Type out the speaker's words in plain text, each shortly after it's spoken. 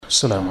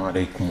السلام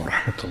عليكم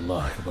ورحمة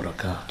الله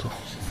وبركاته.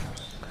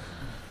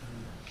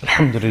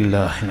 الحمد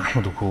لله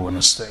نحمده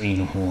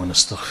ونستعينه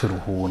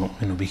ونستغفره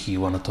ونؤمن به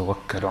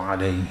ونتوكل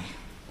عليه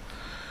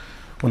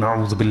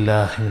ونعوذ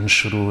بالله من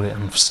شرور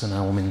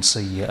أنفسنا ومن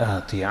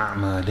سيئات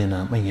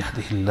أعمالنا. من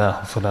يهده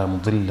الله فلا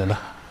مضل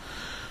له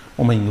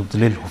ومن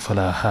يضلله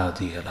فلا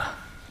هادي له،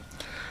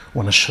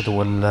 ونشهد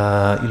أن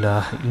لا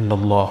إله إلا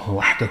الله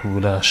وحده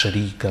لا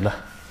شريك له،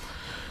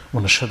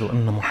 ونشهد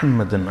أن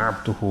محمدا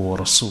عبده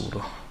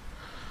ورسوله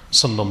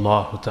صلى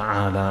الله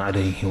تعالى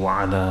عليه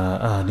وعلى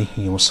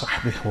آله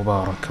وصحبه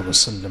وبارك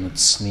وسلم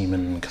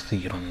تسليما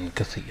كثيرا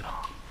كثيرا.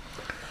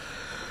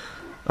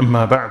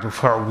 أما بعد،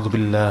 فأعوذ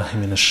بالله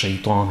من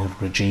الشيطان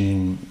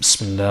الرجيم.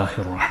 بسم الله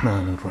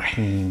الرحمن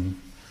الرحيم.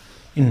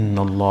 إن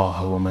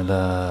الله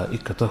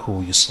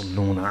وملائكته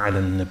يصلون على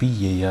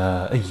النبي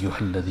يا أيها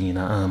الذين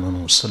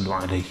آمنوا صلوا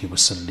عليه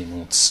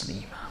وسلموا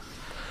تسليما.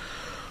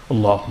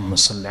 اللهم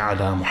صل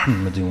على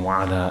محمد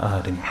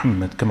وعلى آل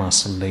محمد كما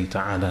صليت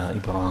على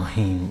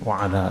إبراهيم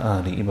وعلى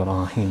آل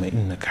إبراهيم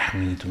إنك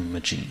حميد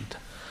مجيد.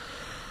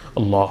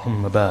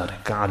 اللهم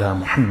بارك على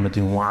محمد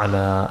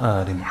وعلى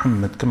آل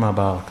محمد كما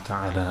باركت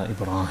على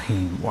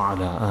إبراهيم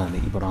وعلى آل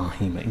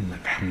إبراهيم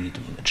إنك حميد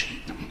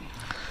مجيد.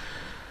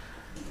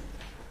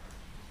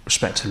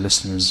 Respected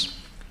listeners,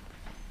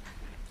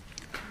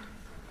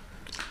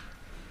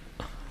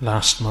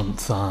 last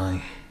month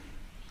I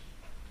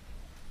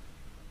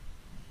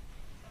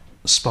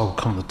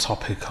spoke on the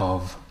topic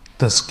of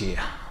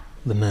tazkiyah,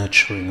 the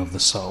nurturing of the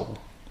soul,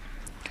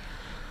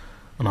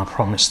 and I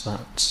promised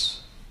that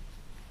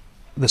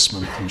this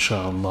month,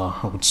 inshallah,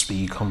 I would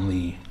speak on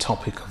the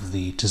topic of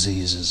the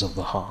diseases of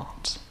the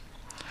heart.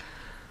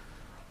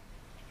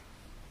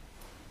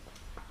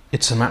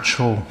 It's a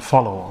natural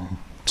follow-on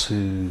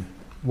to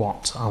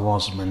what I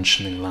was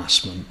mentioning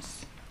last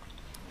month,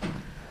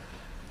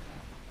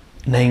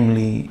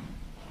 namely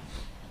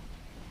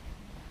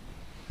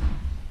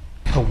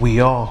that we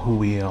are who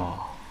we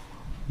are,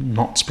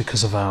 not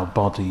because of our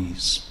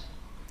bodies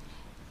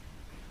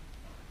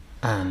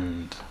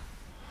and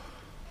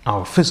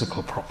our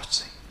physical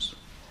properties,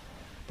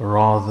 but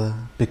rather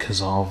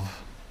because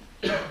of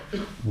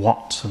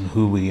what and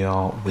who we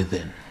are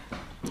within.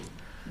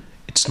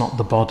 It's not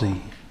the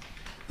body,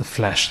 the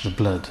flesh, the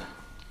blood,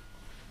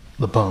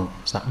 the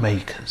bones that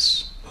make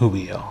us who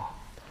we are.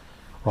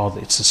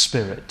 Rather, it's the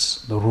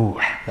spirit, the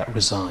ruh, that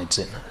resides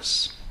in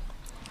us.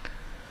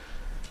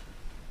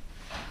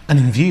 And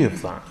in view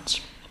of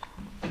that,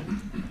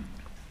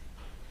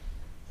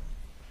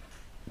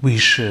 we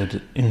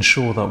should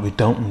ensure that we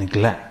don't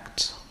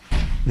neglect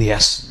the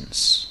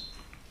essence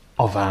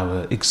of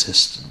our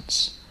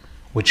existence,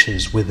 which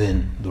is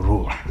within the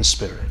ruh, the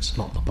spirit,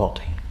 not the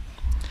body.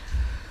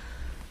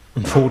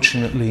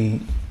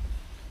 Unfortunately,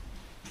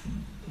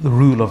 the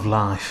rule of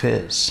life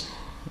is,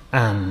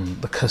 and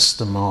the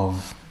custom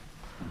of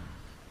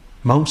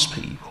most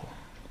people,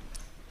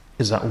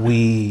 is that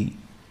we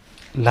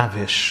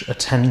lavish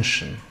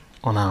attention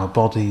on our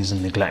bodies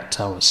and neglect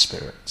our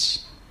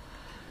spirits.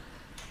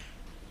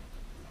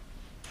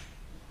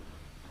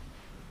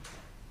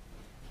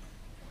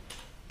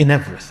 In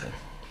everything,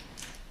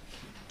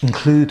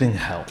 including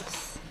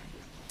health.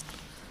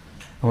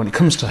 And when it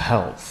comes to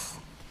health,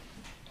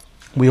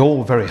 we're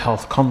all very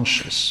health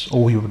conscious,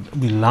 or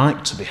we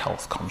like to be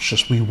health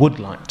conscious. We would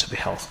like to be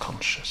health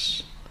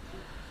conscious.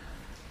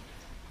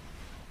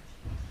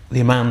 The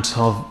amount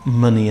of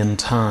money and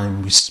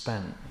time we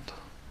spend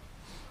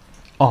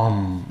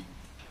on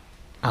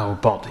our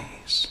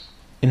bodies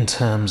in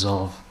terms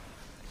of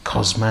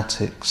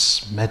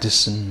cosmetics,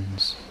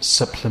 medicines,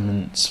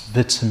 supplements,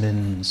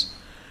 vitamins,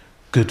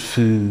 good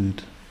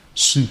food,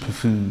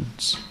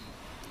 superfoods.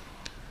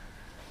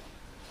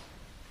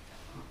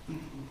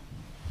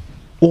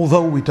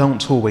 Although we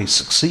don't always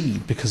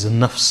succeed because the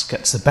nafs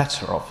gets the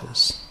better of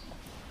us,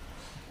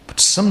 but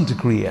to some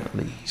degree at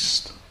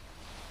least,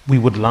 we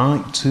would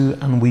like to,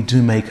 and we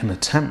do make an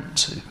attempt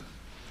to,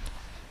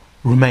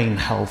 remain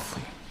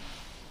healthy.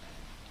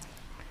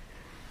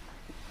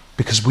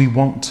 Because we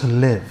want to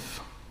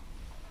live.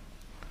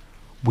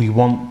 We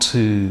want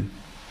to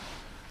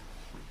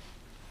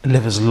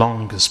live as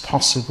long as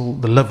possible.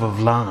 The love of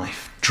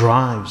life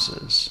drives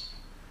us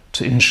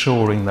to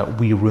ensuring that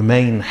we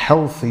remain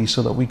healthy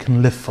so that we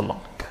can live for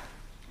longer.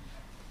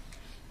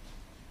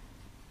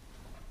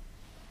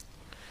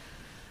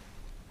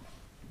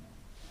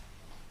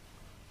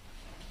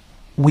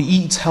 We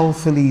eat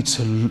healthily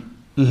to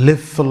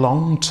live for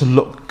long, to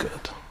look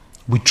good.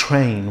 We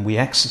train, we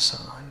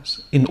exercise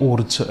in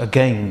order to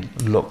again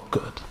look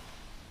good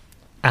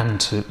and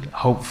to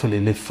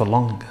hopefully live for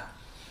longer.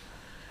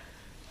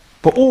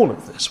 But all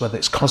of this, whether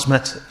it's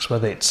cosmetics,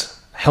 whether it's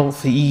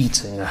healthy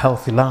eating, a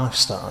healthy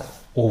lifestyle,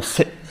 or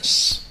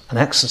fitness and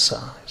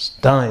exercise,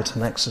 diet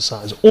and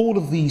exercise, all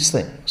of these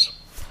things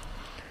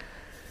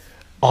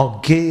are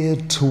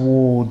geared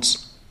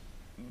towards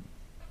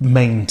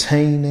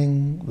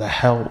maintaining the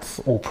health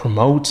or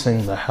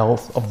promoting the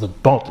health of the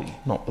body,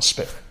 not the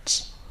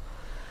spirits.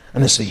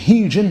 And it's a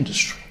huge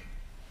industry.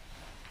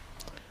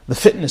 The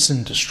fitness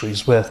industry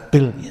is worth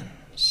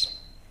billions.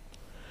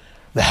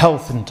 The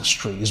health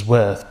industry is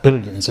worth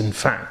billions. In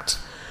fact,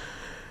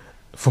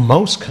 for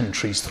most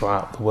countries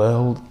throughout the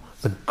world,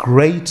 the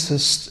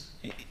greatest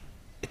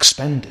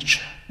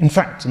expenditure, in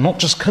fact, not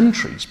just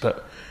countries,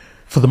 but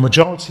for the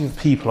majority of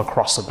people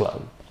across the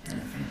globe,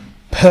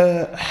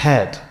 per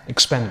head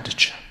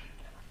expenditure,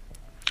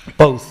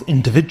 both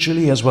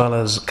individually as well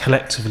as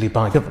collectively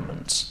by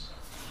governments,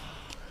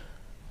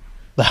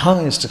 the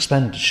highest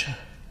expenditure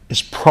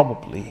is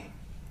probably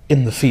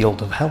in the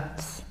field of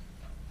health.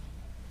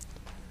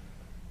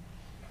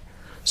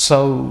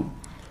 So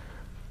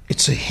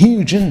it's a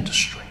huge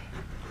industry,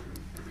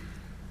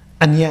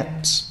 and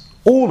yet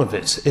all of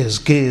it is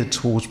geared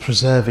towards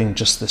preserving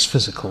just this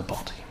physical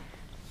body,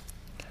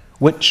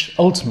 which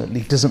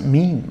ultimately doesn't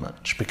mean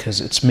much because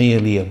it's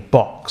merely a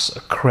box, a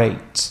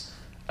crate,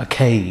 a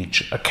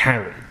cage, a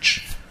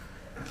carriage,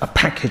 a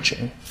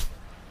packaging,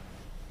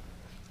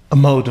 a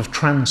mode of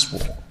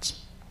transport.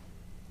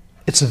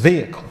 It's a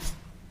vehicle.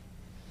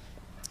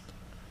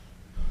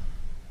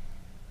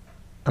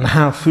 And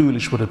how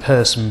foolish would a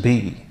person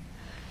be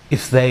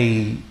if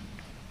they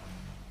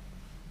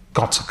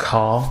got a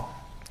car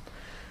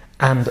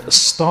and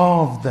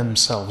starved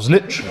themselves,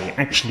 literally,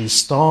 actually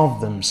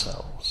starved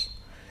themselves,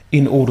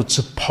 in order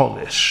to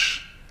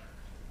polish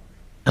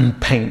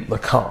and paint the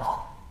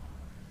car.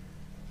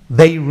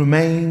 They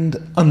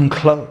remained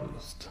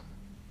unclothed,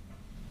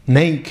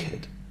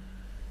 naked,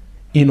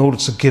 in order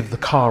to give the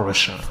car a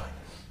shine.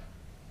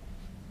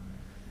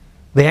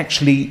 They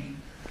actually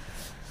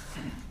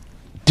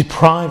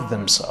deprived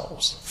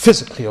themselves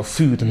physically of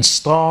food and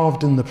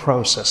starved in the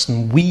process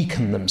and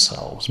weakened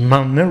themselves,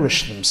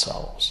 malnourished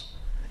themselves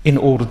in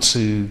order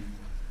to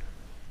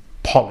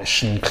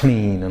polish and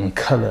clean and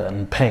colour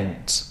and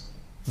paint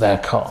their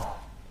car.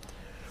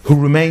 Who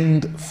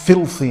remained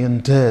filthy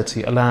and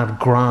dirty, allowed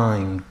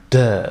grime,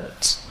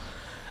 dirt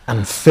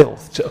and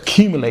filth to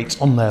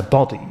accumulate on their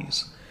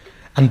bodies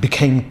and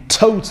became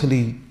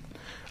totally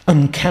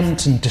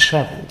unkempt and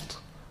dishevelled,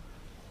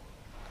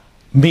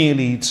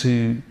 merely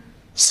to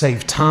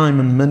save time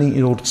and money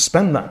in order to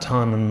spend that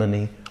time and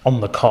money on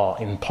the car,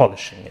 in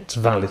polishing it,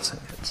 valeting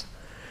it.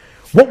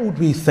 What would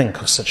we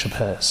think of such a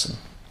person?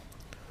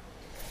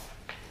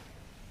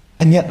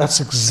 And yet that's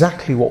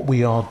exactly what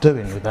we are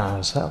doing with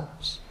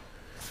ourselves.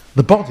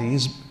 The body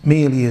is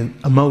merely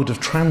a mode of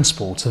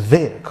transport, a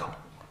vehicle.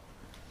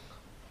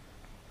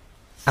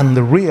 And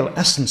the real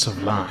essence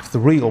of life, the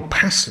real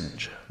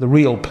passenger, the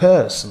real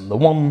person, the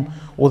one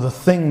or the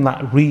thing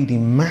that really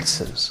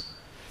matters,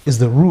 is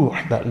the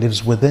ruh that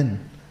lives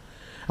within.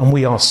 And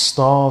we are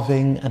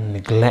starving and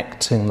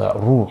neglecting that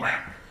ruh.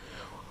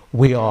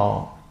 We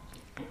are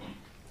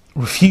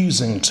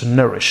refusing to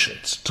nourish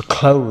it, to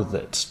clothe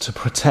it, to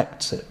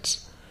protect it,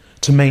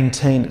 to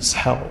maintain its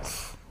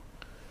health.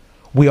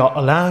 We are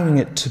allowing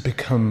it to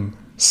become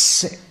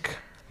sick,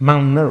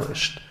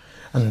 malnourished,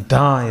 and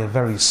die a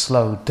very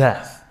slow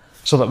death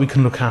so that we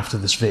can look after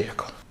this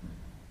vehicle.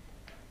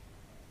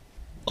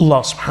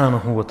 Allah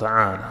subhanahu wa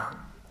ta'ala,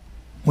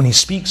 when He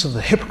speaks of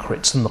the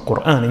hypocrites in the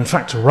Quran, in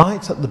fact,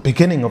 right at the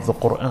beginning of the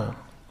Quran,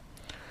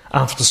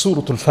 after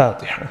Surah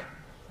Al-Fatiha,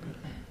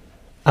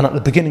 and at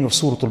the beginning of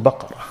Surah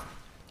Al-Baqarah,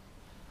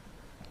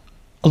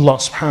 Allah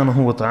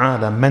subhanahu wa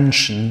ta'ala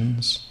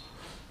mentions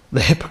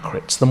the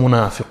hypocrites, the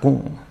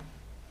munafiqun,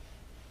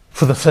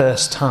 for the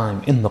first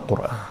time in the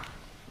Quran.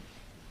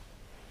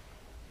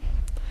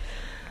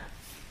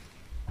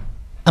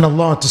 And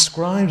Allah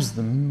describes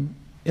them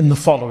in the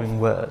following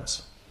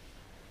words: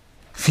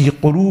 في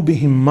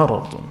قلوبهم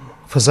مرض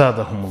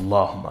فزادهم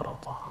الله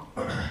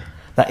مرضا.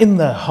 That in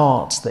their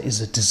hearts there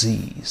is a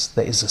disease,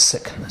 there is a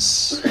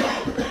sickness.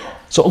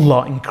 So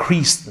Allah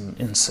increased them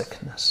in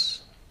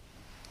sickness.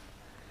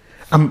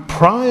 And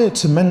prior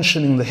to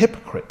mentioning the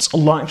hypocrites,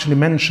 Allah actually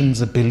mentions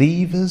the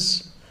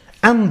believers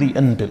and the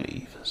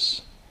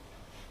unbelievers.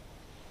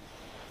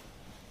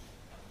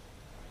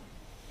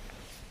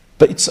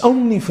 But it's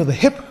only for the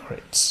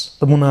hypocrites,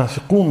 the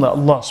munafiqun, that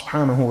Allah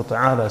subhanahu wa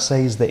ta'ala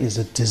says there is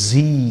a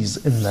disease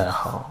in their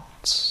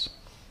hearts.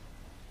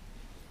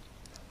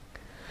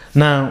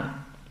 Now,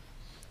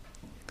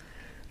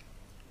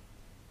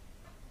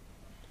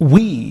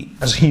 we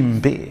as human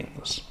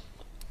beings,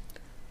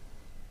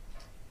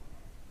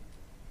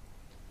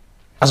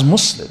 as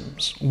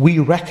Muslims, we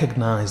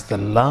recognize the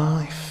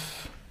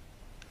life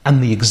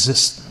and the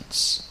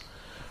existence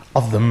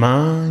of the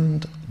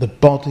mind, the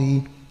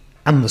body,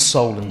 and the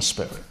soul and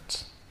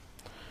spirit.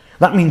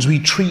 That means we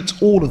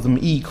treat all of them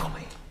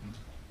equally.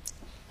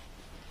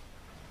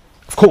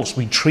 Of course,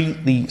 we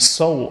treat the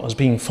soul as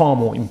being far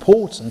more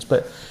important,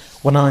 but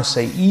when I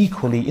say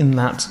equally, in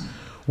that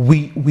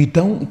we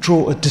don't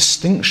draw a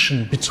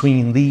distinction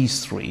between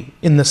these three,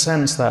 in the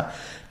sense that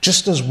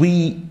just as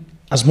we,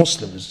 as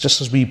Muslims, just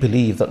as we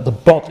believe that the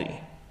body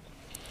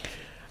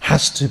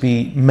has to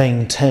be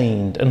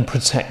maintained and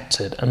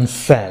protected and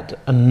fed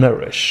and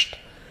nourished,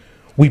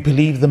 we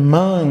believe the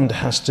mind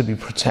has to be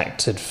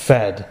protected,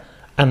 fed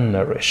and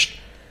nourished.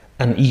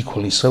 And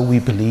equally so, we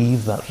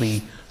believe that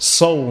the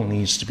soul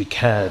needs to be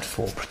cared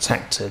for,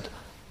 protected,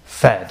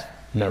 fed,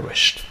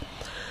 nourished.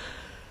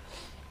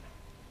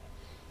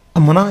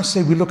 And when I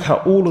say we look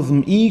at all of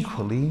them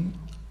equally,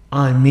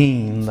 I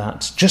mean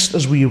that just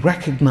as we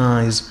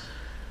recognize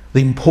the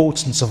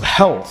importance of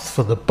health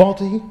for the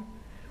body,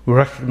 we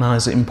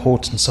recognize the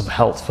importance of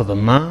health for the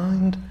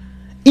mind,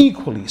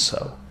 equally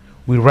so,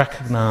 we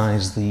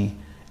recognize the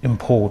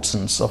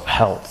importance of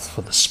health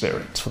for the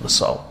spirit, for the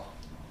soul.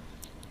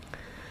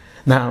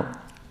 Now,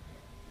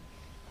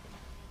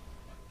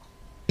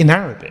 in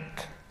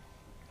Arabic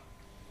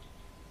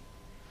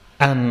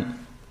and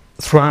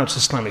throughout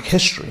Islamic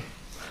history,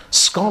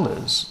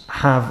 scholars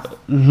have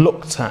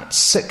looked at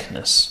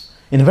sickness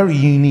in a very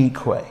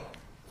unique way.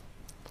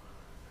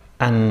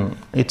 And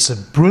it's a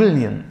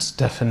brilliant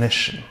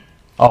definition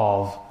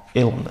of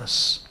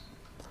illness.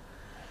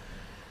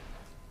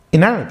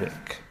 In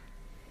Arabic,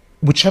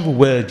 whichever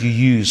word you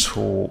use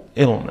for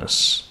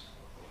illness,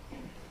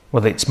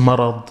 whether it's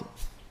marad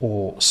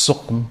or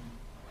suqm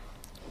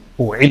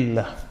or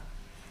illah,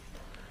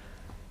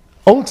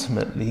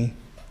 ultimately,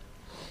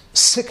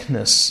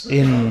 sickness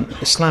in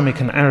Islamic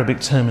and Arabic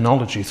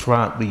terminology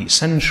throughout the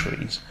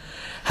centuries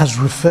has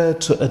referred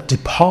to a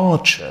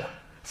departure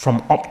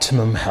from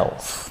optimum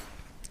health,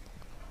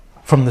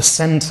 from the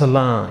center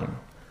line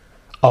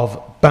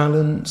of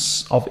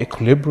balance, of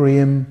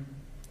equilibrium,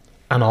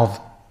 and of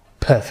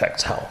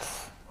perfect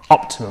health,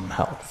 optimum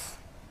health.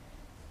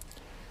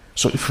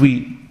 So if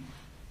we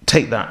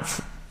take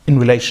that in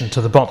relation to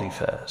the body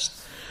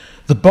first,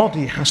 the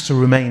body has to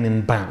remain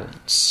in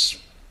balance.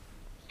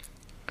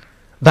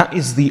 That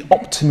is the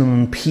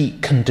optimum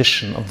peak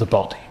condition of the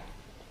body.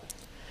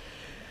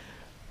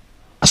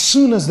 As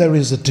soon as there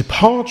is a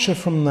departure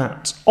from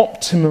that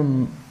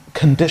optimum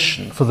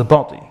condition for the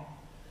body,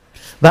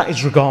 that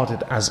is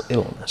regarded as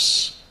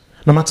illness.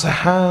 No matter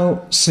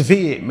how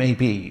severe it may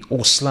be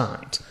or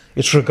slight,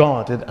 it's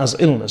regarded as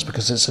illness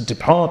because it's a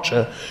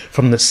departure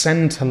from the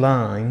center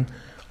line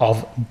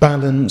of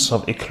balance,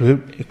 of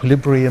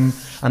equilibrium,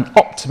 and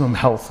optimum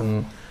health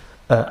and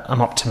an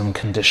optimum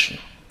condition.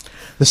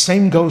 The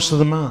same goes for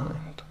the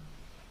mind.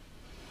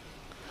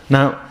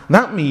 Now,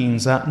 that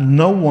means that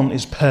no one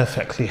is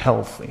perfectly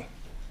healthy.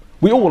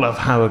 We all have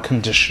our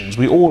conditions.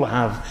 We all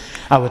have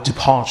our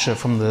departure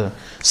from the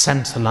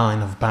center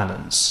line of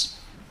balance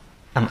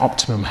and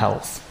optimum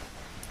health.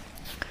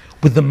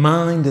 With the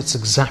mind, it's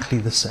exactly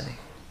the same.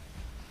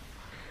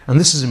 And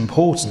this is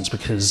important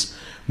because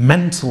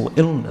mental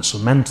illness or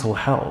mental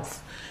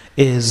health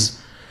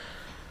is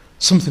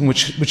something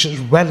which is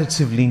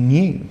relatively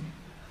new.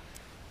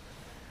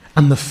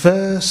 And the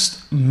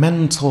first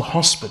mental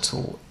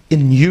hospital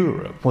in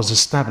Europe was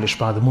established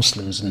by the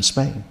Muslims in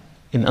Spain,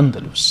 in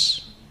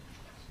Andalus.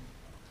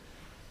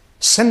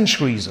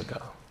 Centuries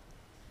ago,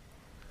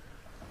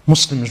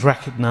 Muslims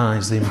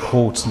recognized the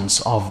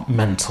importance of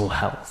mental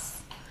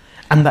health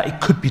and that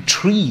it could be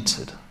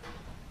treated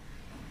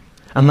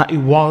and that it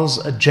was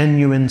a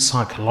genuine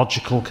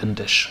psychological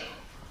condition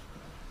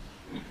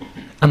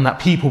and that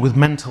people with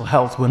mental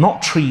health were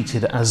not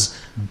treated as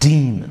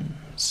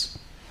demons,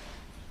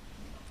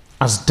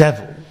 as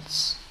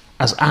devils,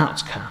 as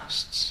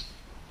outcasts.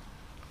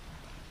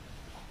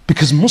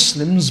 Because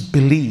Muslims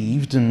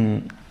believed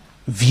and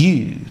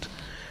viewed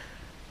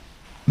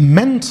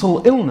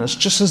mental illness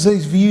just as they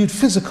viewed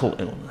physical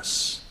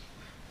illness,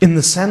 in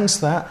the sense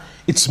that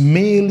it's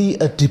merely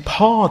a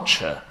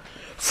departure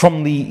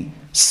from the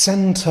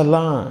center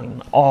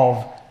line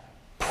of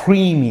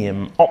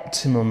premium,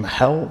 optimum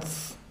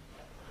health,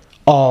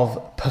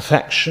 of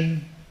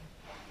perfection,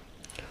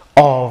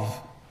 of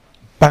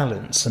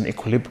balance and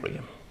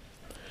equilibrium.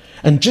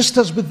 And just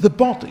as with the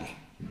body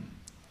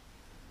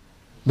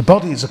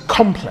is a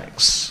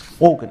complex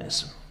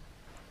organism.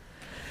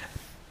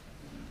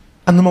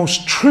 And the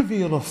most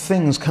trivial of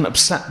things can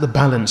upset the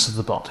balance of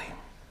the body.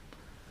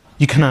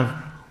 You can have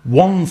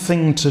one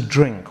thing to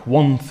drink,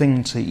 one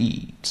thing to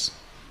eat.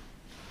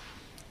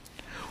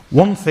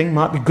 One thing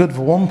might be good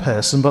for one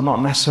person, but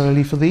not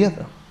necessarily for the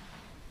other.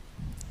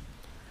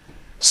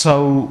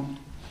 So,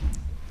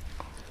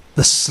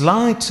 the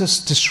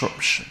slightest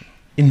disruption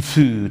in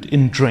food,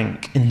 in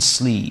drink, in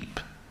sleep,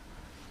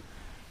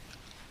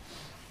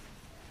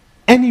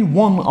 any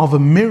one of a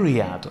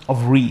myriad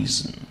of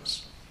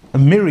reasons, a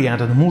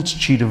myriad and a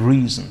multitude of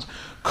reasons,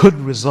 could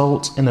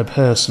result in a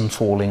person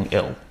falling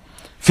ill,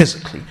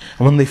 physically.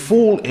 And when they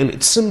fall ill,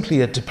 it's simply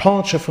a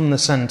departure from the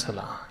center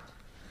line.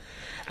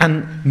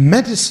 And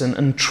medicine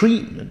and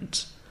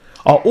treatment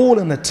are all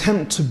an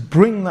attempt to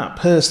bring that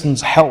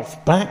person's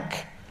health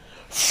back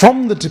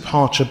from the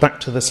departure back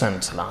to the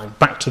center line,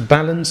 back to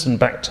balance and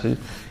back to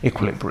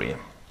equilibrium.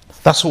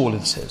 That's all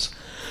it is.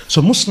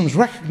 So Muslims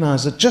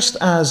recognize that just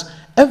as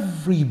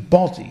every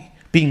body,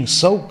 being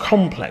so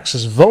complex,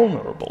 is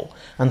vulnerable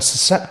and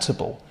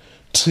susceptible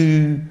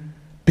to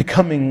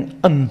becoming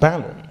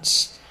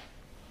unbalanced,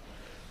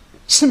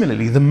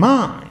 similarly the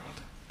mind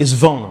is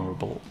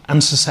vulnerable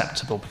and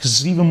susceptible, because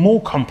it's even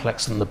more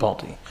complex than the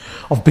body,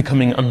 of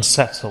becoming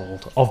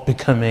unsettled, of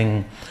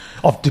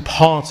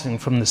departing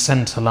from the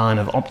center line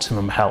of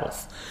optimum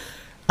health.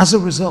 As a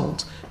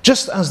result,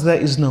 just as there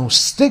is no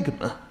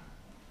stigma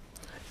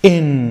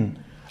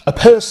in a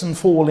person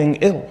falling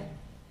ill,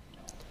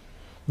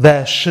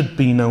 there should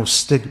be no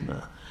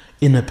stigma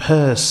in a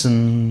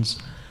person's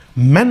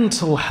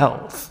mental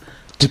health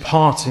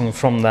departing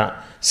from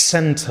that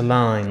center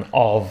line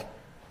of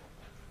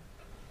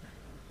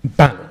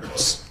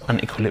balance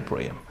and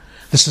equilibrium.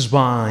 This is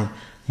why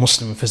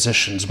Muslim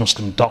physicians,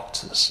 Muslim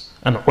doctors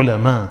and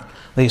ulama,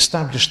 they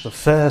established the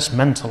first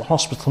mental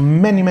hospital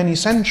many, many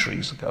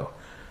centuries ago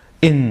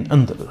in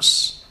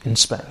Andalus, in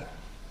Spain.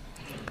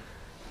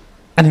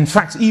 And in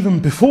fact, even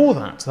before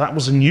that, that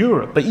was in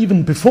Europe, but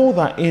even before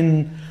that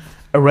in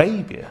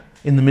Arabia,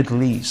 in the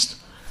Middle East,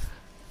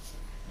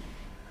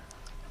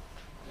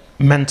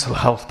 mental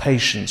health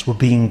patients were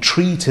being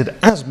treated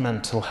as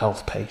mental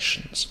health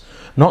patients,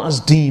 not as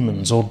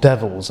demons or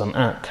devils and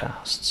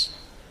outcasts.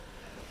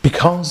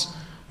 Because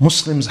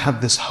Muslims had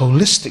this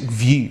holistic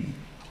view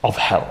of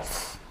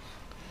health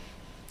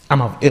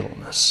and of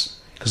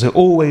illness, because they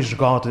always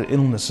regarded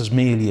illness as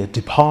merely a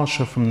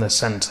departure from their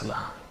center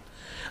line.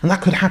 And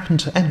that could happen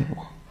to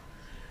anyone.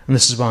 And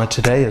this is why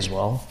today as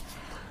well,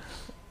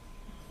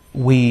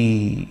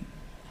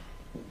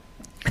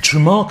 it's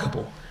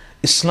remarkable.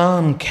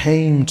 Islam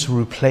came to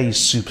replace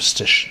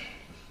superstition.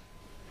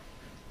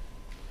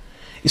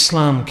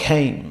 Islam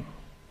came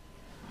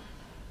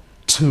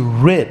to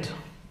rid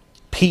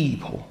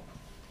people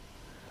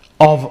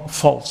of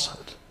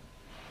falsehood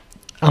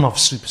and of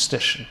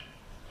superstition.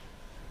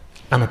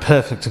 And a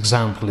perfect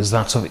example is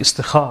that of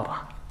istikhara.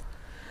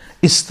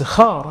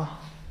 Istikhara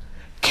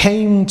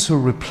came to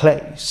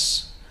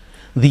replace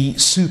the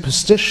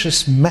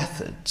superstitious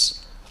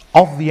methods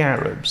of the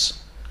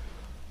Arabs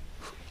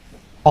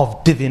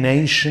of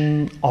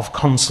divination, of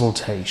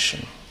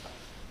consultation.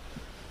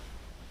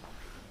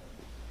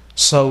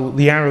 So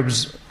the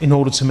Arabs, in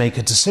order to make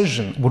a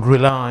decision, would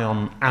rely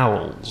on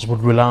owls,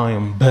 would rely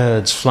on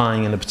birds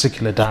flying in a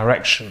particular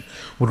direction,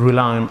 would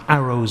rely on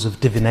arrows of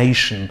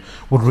divination,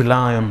 would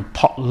rely on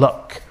pot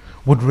luck,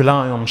 would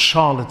rely on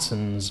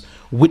charlatans,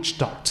 witch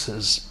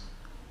doctors,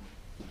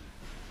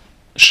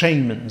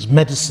 shamans,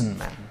 medicine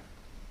men,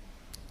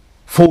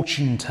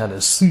 fortune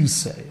tellers,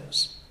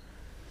 soothsayers.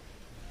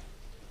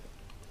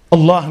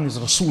 Allah and His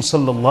Rasul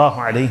sallallahu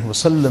alayhi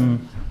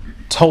wasallam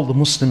told the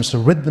Muslims to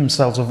rid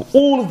themselves of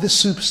all of this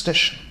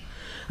superstition.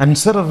 And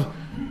instead of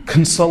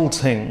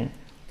consulting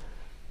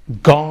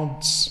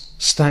gods,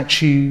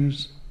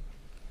 statues,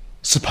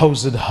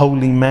 supposed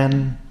holy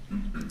men,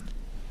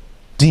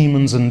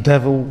 demons and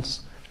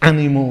devils,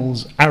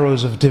 animals,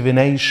 arrows of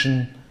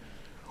divination,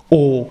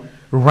 or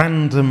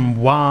random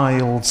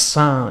wild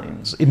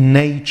signs in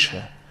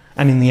nature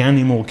and in the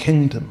animal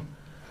kingdom,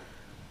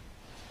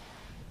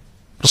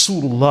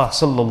 Rasulullah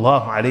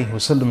sallallahu alayhi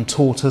wasallam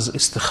taught us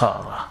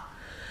istikhara.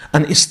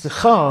 And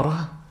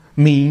istikhara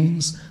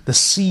means the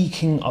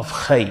seeking of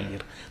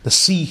khair, the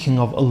seeking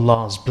of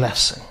Allah's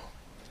blessing.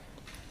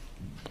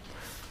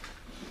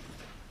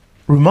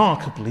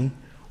 Remarkably,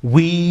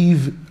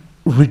 we've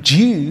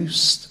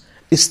reduced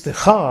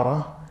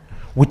istikhara,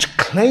 which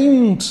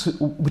came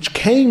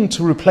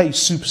to replace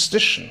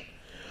superstition.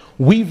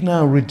 We've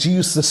now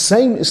reduced the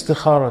same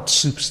istikhara to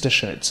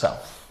superstition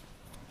itself.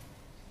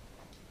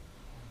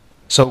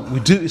 So we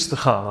do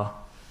istikhara,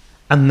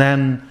 and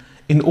then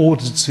in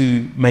order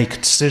to make a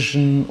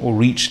decision or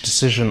reach a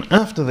decision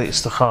after the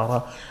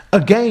istikhara,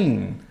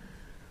 again,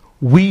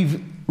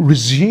 we've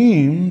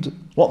resumed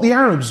what the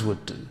Arabs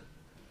would do.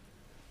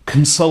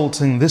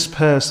 Consulting this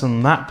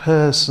person, that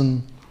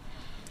person,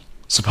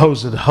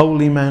 supposed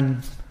holy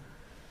men,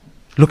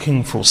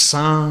 looking for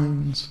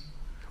signs,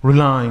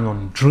 relying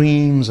on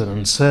dreams and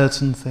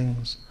uncertain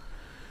things.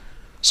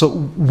 So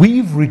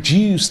we've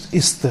reduced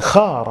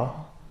istikhara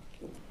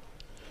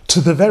to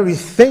the very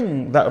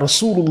thing that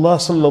Rasulullah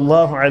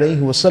sallallahu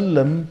alayhi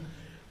wasallam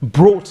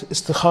brought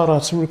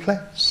istikhara to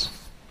replace.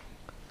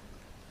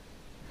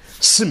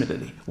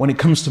 Similarly, when it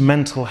comes to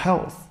mental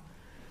health,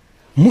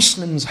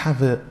 Muslims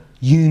have a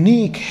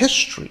unique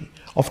history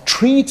of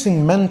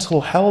treating mental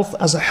health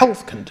as a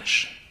health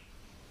condition,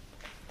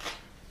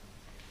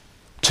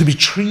 to be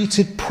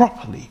treated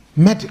properly,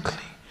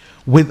 medically,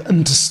 with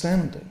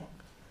understanding.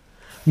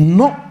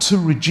 Not to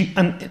reduce,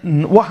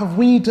 and what have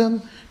we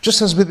done?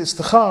 Just as with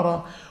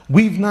istikhara,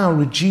 we've now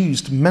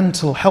reduced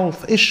mental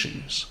health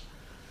issues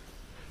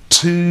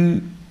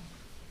to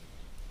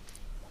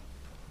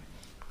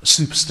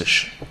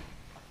superstition.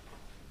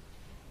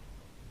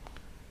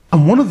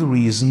 And one of the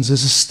reasons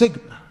is a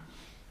stigma.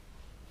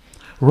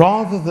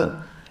 Rather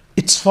than,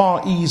 it's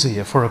far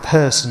easier for a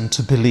person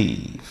to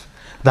believe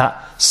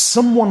that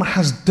someone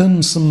has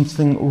done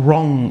something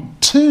wrong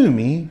to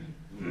me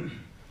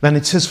than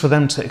it is for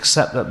them to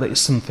accept that there is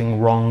something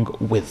wrong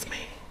with me.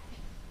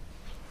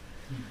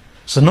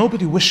 So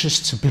nobody wishes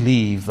to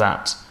believe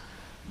that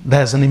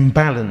there's an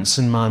imbalance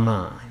in my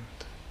mind,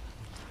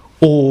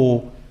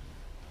 or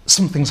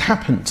something's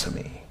happened to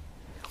me,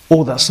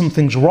 or that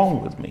something's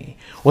wrong with me,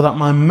 or that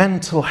my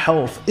mental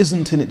health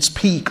isn't in its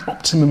peak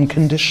optimum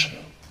condition.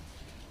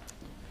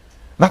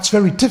 That's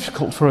very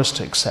difficult for us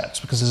to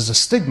accept because there's a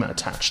stigma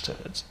attached to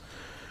it.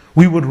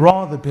 We would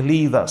rather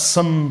believe that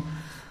some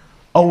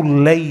old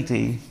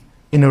lady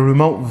in a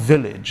remote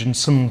village in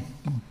some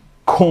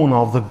corner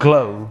of the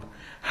globe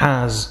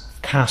has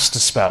cast a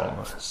spell on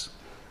us.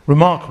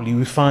 Remarkably,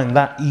 we find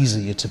that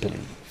easier to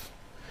believe,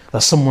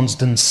 that someone's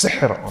done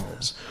sihr on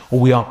us, or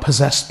we are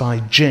possessed by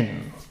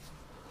jinn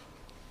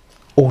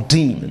or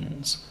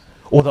demons,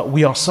 or that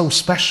we are so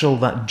special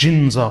that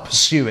jinns are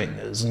pursuing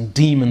us and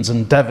demons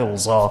and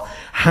devils are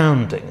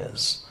hounding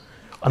us,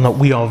 and that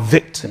we are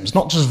victims,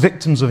 not just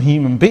victims of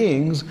human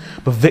beings,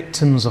 but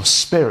victims of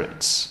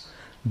spirits,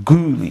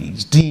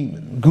 ghouls,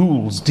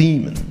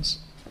 demons,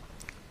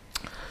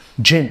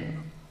 jinn.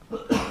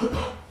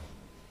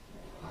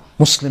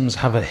 Muslims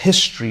have a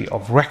history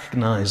of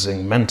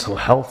recognizing mental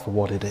health for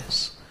what it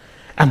is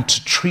and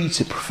to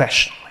treat it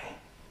professionally.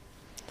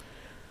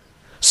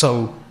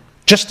 So,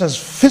 just as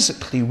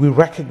physically we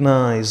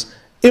recognize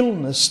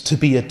illness to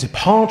be a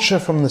departure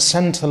from the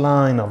center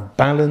line of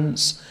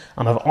balance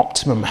and of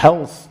optimum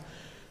health,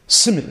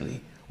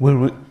 similarly,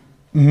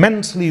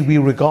 mentally we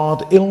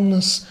regard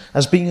illness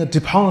as being a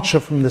departure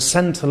from the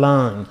center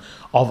line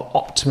of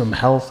optimum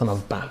health and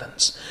of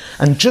balance.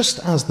 And just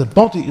as the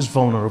body is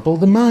vulnerable,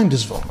 the mind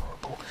is vulnerable.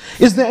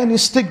 Is there any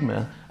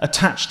stigma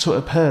attached to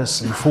a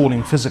person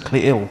falling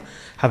physically ill,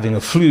 having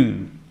a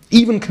flu,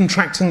 even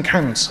contracting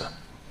cancer,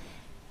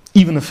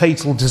 even a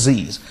fatal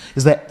disease?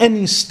 Is there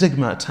any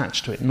stigma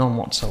attached to it? None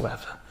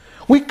whatsoever.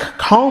 We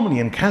calmly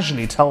and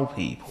casually tell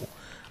people,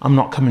 I'm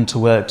not coming to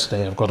work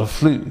today, I've got a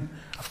flu,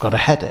 I've got a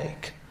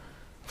headache,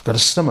 I've got a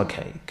stomach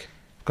ache,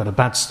 I've got a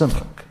bad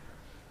stomach,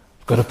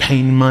 I've got a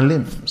pain in my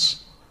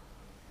limbs,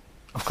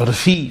 I've got a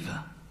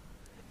fever.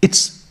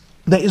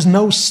 There is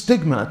no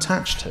stigma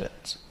attached to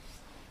it.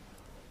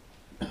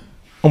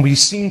 And we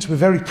seem to be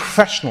very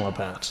professional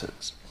about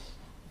it.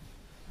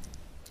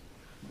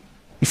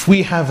 If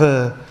we have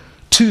a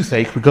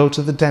toothache, we go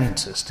to the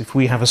dentist. If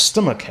we have a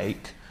stomach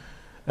ache,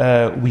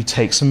 we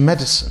take some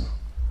medicine.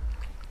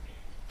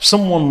 If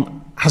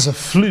someone has a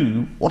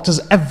flu, what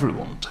does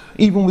everyone do?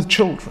 Even with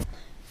children.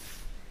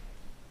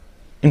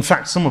 In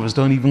fact, some of us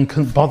don't even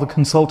bother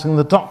consulting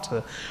the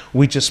doctor.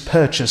 We just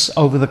purchase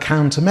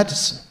over-the-counter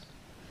medicine.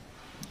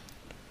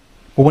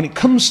 But when it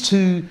comes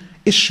to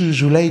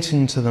issues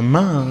relating to the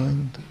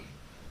mind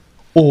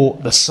or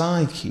the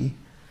psyche,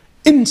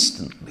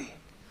 instantly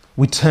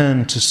we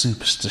turn to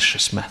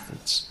superstitious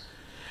methods.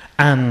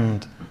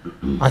 And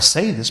I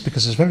say this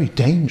because it's very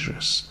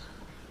dangerous.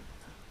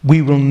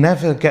 We will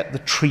never get the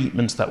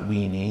treatment that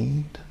we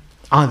need,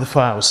 either for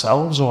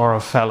ourselves or our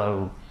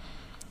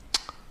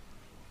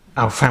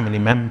family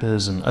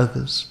members and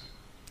others.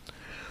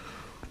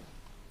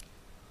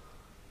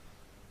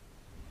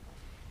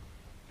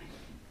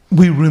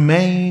 We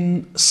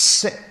remain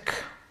sick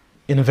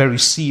in a very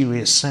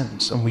serious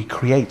sense, and we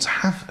create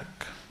havoc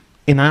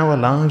in our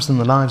lives and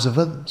the lives of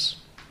others.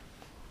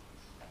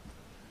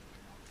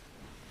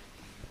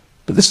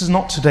 But this is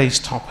not today's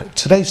topic.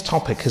 Today's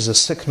topic is a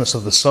sickness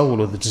of the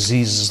soul or the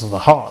diseases of the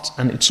heart,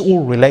 and it's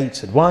all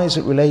related. Why is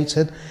it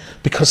related?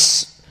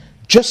 Because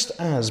just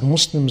as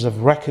Muslims have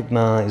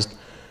recognized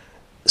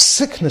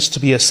sickness to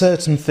be a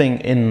certain thing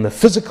in the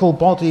physical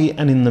body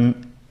and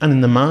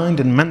in the mind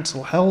and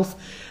mental health,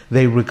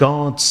 they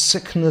regard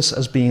sickness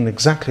as being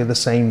exactly the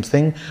same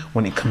thing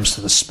when it comes to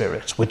the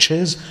spirit, which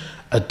is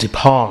a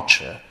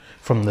departure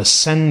from the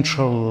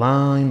central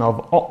line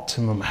of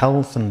optimum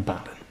health and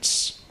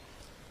balance.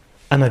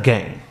 And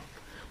again,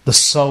 the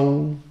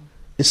soul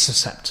is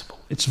susceptible,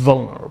 it's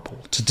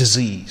vulnerable to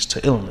disease,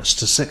 to illness,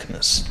 to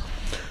sickness,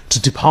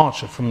 to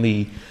departure from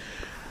the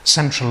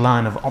central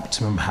line of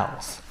optimum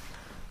health.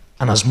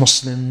 And as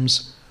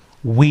Muslims,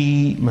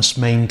 we must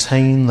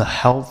maintain the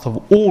health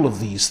of all of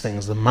these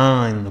things, the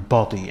mind, the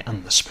body,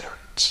 and the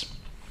spirit.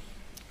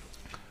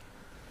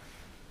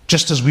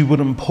 Just as we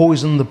wouldn't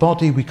poison the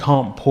body, we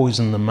can't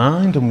poison the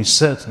mind, and we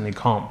certainly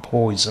can't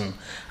poison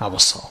our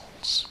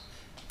souls.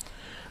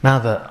 Now,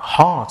 the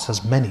heart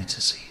has many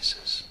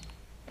diseases.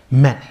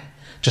 Many.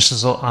 Just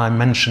as I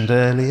mentioned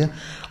earlier,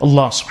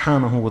 Allah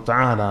subhanahu wa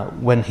ta'ala,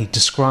 when He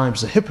describes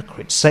the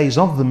hypocrites, says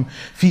of them,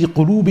 فِي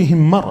قُلُوبِهِمْ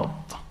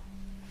مَرَضٍ.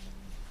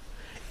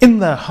 In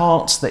their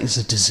hearts there is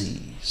a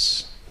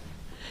disease.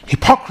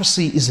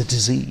 Hypocrisy is a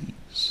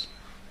disease.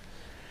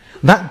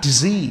 That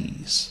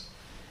disease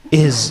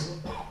is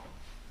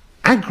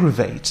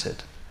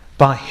aggravated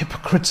by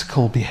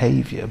hypocritical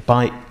behavior,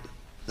 by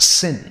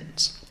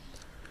sins.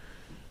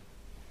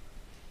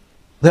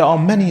 There are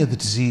many of the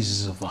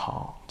diseases of the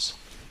heart: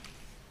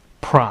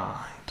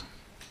 pride,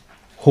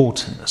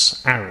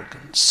 haughtiness,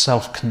 arrogance,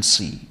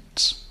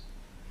 self-conceit,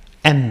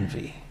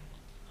 envy,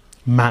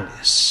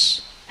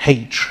 malice,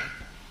 hatred.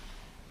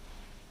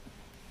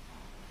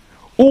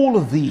 All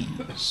of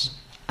these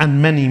and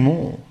many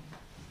more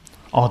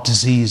are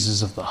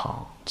diseases of the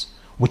heart,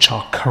 which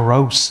are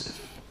corrosive.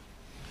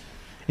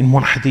 In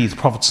one hadith,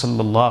 Prophet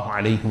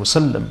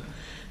ﷺ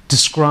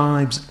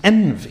describes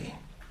envy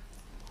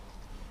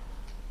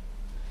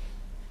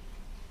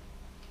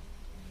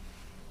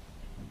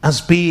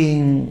as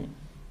being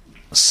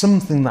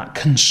something that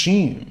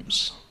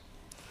consumes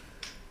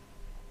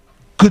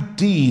good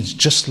deeds,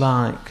 just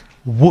like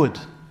wood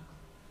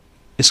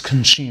is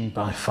consumed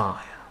by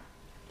fire.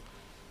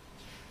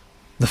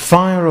 The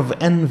fire of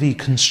envy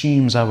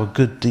consumes our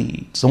good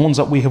deeds, the ones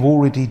that we have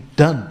already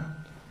done,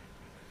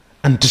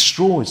 and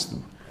destroys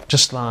them,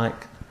 just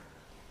like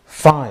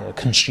fire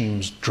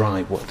consumes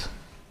dry wood.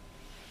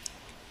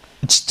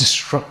 It's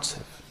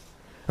destructive.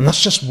 And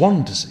that's just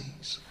one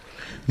disease.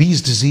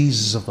 These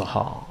diseases of the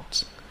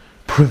heart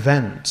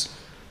prevent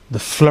the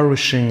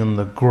flourishing and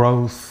the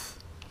growth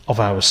of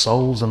our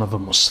souls and of a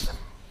Muslim.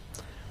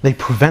 They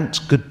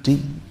prevent good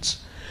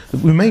deeds.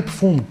 We may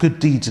perform good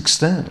deeds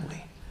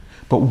externally,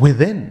 but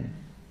within,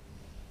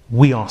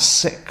 we are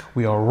sick,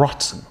 we are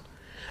rotten.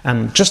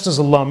 And just as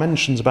Allah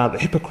mentions about the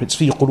hypocrites,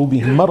 فِي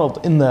قُلُوبِهِمْ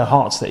مَرَضٍ, in their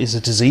hearts there is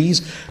a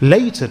disease,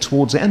 later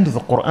towards the end of the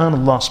Quran,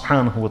 Allah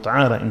subhanahu wa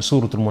ta'ala in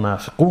Surah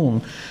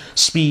Al-Munafiqun,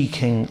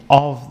 speaking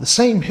of the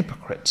same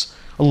hypocrites,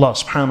 Allah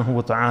subhanahu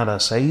wa ta'ala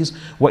says,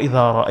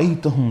 وَإِذَا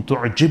رَأَيْتَهُمْ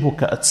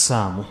تُعْجِبُكَ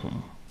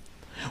أَجْسَامُهُمْ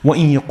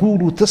وَإِنْ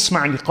يَقُولُوا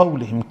تَسْمَعْ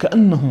لِقَوْلِهِمْ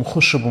كَأَنَّهُمْ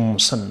خُشَبٌ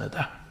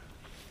مُسَنَّدَةٌ.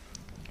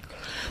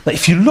 That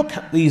if you look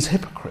at these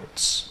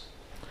hypocrites,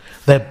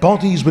 their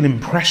bodies will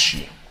impress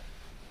you.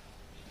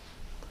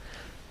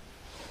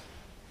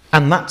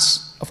 And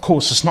that's, of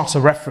course, it's not a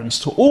reference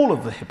to all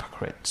of the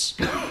hypocrites,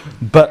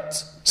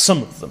 but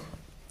some of them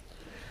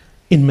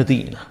in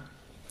Medina.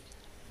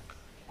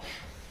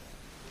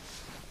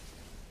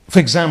 For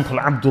example,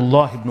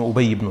 Abdullah ibn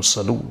Ubay ibn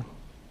Salul.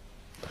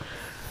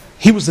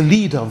 He was the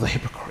leader of the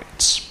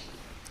hypocrites.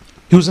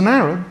 He was an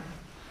Arab.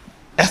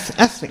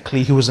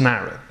 Ethnically, he was an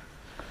Arab.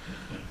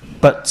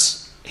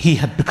 But he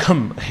had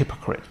become a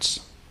hypocrite.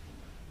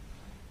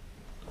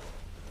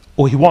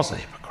 Or he was a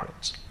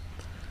hypocrite.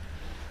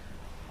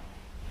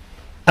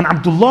 And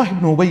Abdullah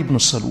ibn Ubay ibn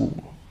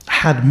Salul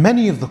had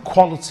many of the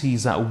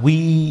qualities that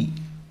we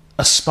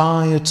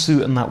aspire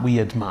to and that we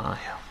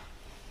admire.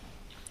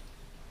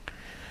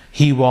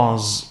 He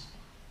was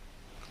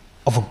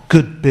of a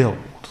good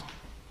build,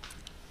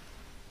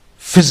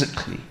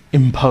 physically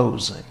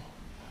imposing,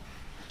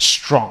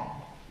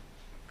 strong,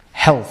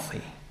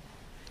 healthy.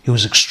 He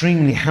was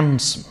extremely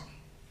handsome.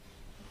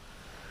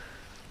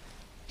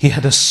 He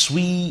had a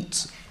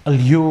sweet,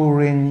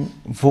 alluring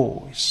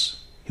voice.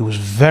 He was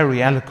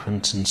very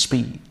eloquent in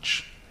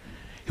speech.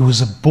 He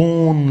was a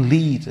born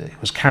leader. He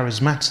was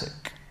charismatic.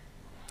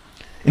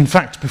 In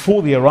fact,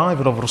 before the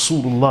arrival of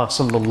Rasulullah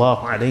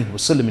sallallahu alayhi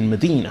wasallam in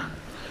Medina,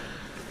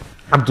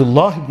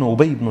 Abdullah ibn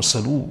Ubay ibn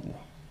Salul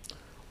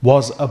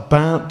was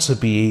about to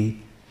be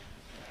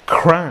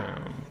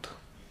crowned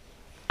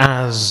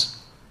as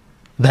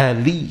their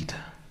leader.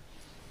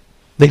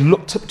 They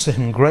looked up to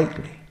him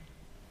greatly.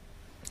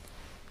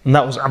 And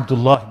that was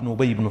Abdullah ibn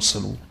Ubay ibn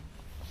Salul.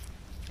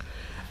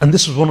 And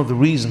this was one of the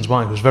reasons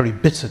why he was very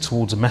bitter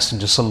towards the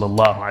Messenger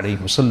sallallahu alayhi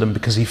wasallam,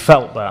 because he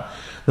felt that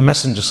the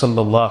Messenger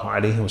sallallahu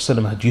alayhi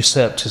wasallam had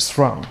usurped his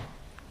throne.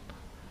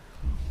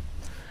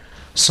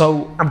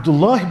 So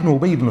Abdullah ibn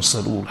Ubay ibn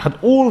Salul had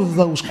all of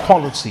those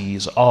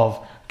qualities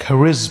of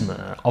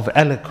charisma, of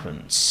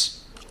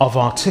eloquence, of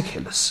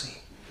articulacy,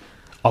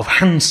 of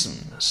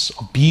handsomeness,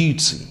 of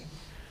beauty,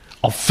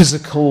 of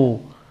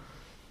physical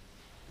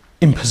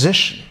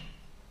imposition,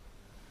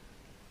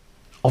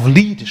 of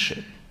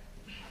leadership,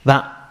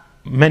 that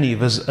many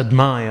of us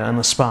admire and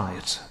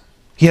aspire to.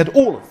 He had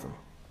all of them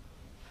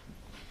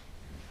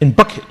in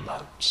bucket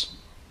loads.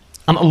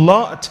 And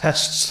Allah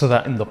attests to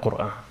that in the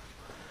Quran.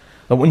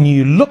 That when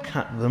you look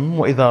at them,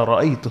 وَإِذَا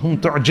رَأَيْتَهُمْ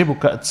تُعْجِبُكَ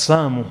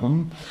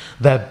أَجْسَامُهُمْ,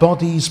 their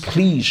bodies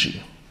please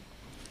you.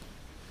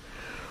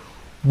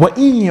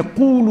 وَإِن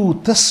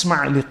يَقُولُوا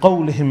تَسْمَعْ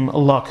لِقَوْلِهِمْ,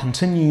 Allah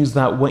continues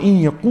that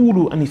وَإِن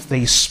يَقُولُوا, and if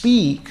they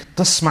speak,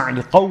 تَسْمَعْ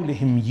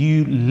لِقَوْلِهِمْ,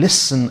 you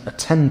listen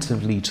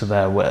attentively to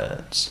their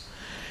words.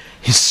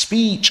 His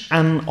speech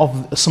and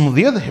of some of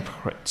the other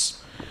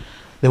hypocrites,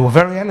 they were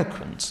very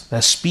eloquent.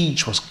 Their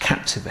speech was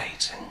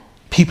captivating.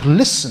 People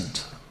listened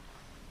to them.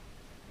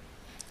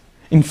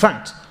 In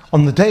fact,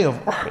 on the day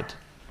of Uhud,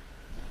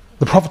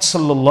 the Prophet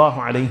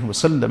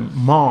ﷺ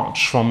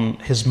marched from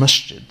his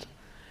masjid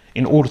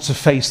in order to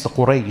face the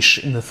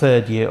Quraysh in the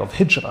 3rd year of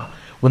Hijrah,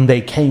 when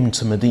they came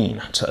to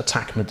Medina to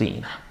attack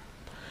Medina.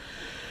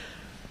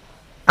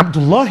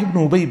 Abdullah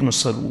ibn Ubay ibn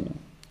Salul,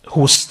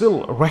 who was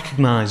still a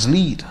recognized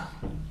leader,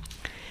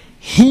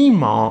 he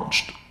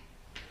marched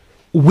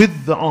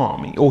with the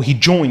army, or he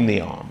joined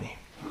the army.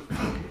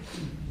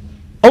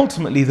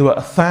 Ultimately, there were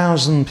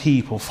 1,000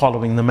 people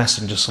following the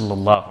Messenger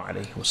sallallahu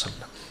alaihi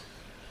wasallam.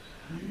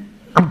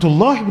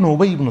 Abdullah ibn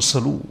Ubay ibn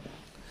Salul,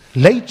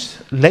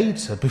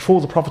 later,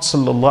 before the Prophet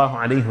sallallahu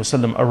alaihi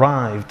wasallam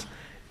arrived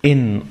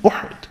in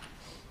Uhud,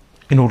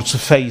 in order to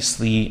face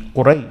the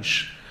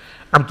Quraysh,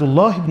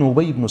 Abdullah ibn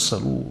Ubay ibn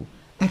Salul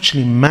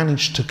actually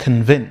managed to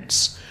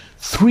convince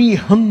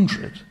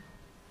 300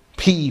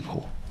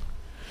 people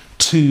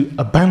to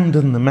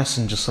abandon the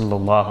Messenger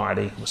sallallahu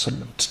alaihi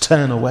wasallam, to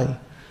turn away.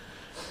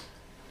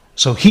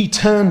 So he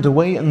turned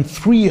away and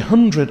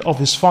 300 of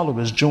his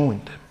followers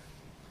joined him.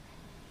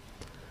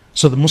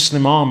 So the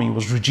Muslim army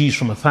was reduced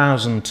from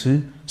 1,000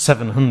 to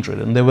 700,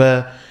 and they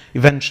were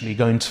eventually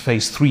going to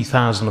face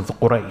 3,000 of the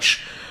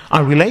Quraysh. I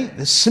relate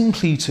this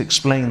simply to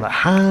explain that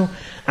how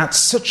at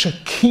such a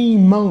key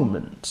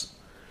moment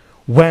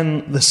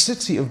when the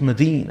city of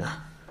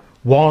Medina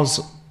was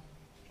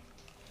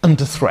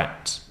under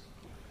threat,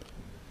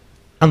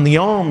 and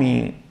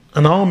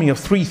an army of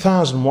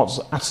 3,000 was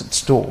at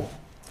its door,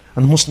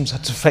 and Muslims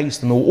had to face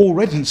them, who were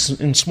already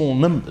in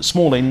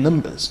small in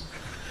numbers.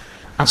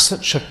 At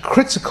such a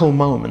critical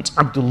moment,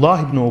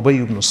 Abdullah ibn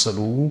Ubay ibn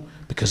Salul,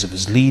 because of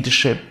his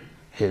leadership,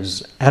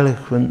 his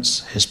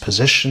eloquence, his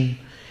position,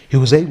 he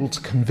was able to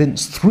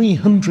convince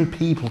 300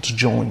 people to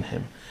join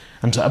him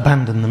and to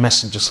abandon the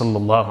Messenger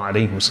sallallahu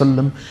alaihi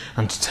wasallam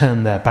and to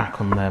turn their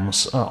back on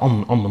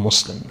the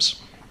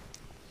Muslims.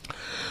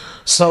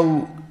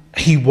 So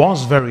he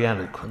was very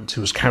eloquent, he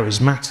was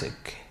charismatic.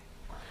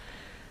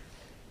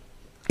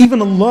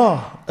 Even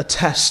Allah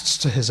attests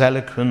to his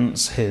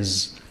eloquence,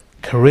 his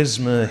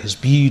charisma, his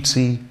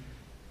beauty,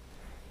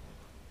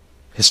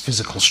 his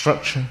physical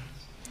structure.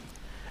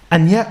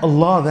 And yet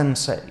Allah then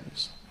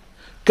says,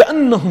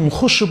 كَأَنَّهُمْ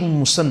خُشُبٌ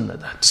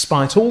مُسَنَّدَةٌ,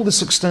 despite all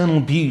this external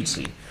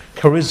beauty,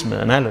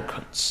 charisma and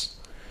eloquence,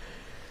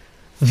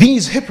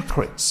 these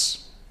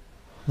hypocrites,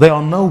 they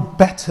are no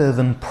better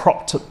than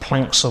propped up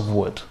planks of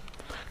wood.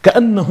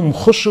 كَأَنَّهُمْ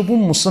خُشُبٌ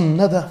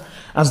مُسَنَّدَةٌ,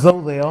 as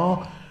though they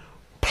are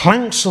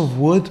planks of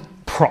wood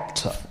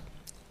propped up.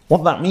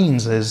 What that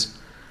means is,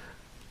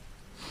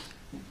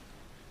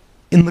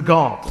 in the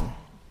garden,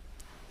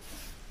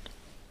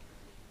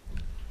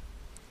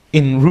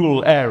 in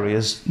rural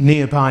areas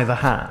nearby the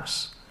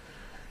house,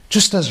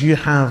 just as you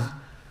have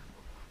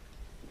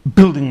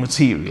building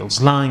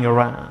materials lying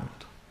around,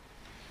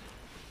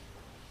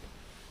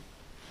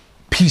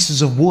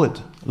 pieces of wood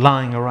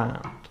lying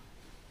around,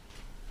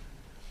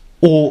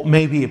 or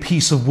maybe a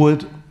piece of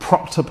wood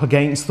propped up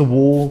against the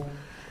wall,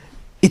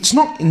 it's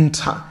not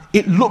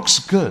it looks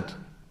good.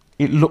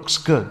 It looks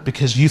good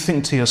because you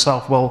think to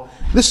yourself, well,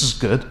 this is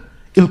good,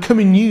 it'll come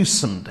in use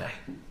someday.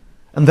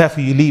 And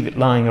therefore you leave it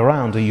lying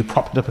around or you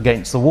prop it up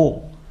against the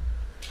wall.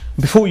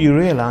 Before you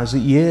realise that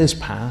years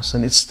pass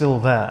and it's still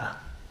there.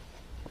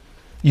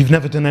 You've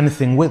never done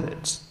anything with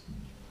it.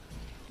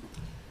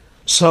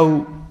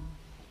 So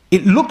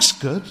it looks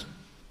good,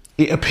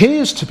 it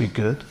appears to be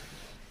good,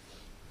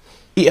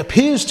 it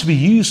appears to be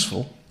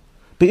useful,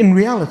 but in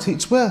reality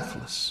it's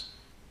worthless.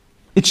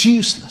 It's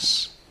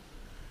useless.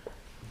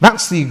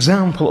 That's the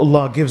example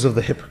Allah gives of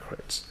the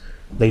hypocrites.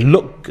 They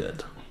look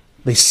good,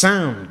 they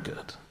sound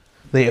good,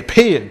 they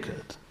appear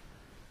good,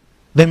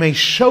 they may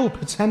show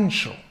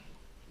potential,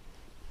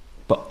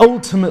 but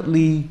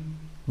ultimately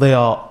they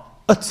are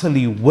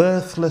utterly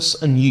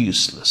worthless and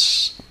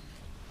useless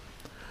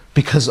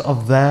because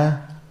of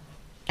their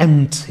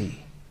emptiness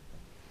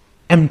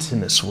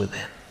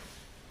within.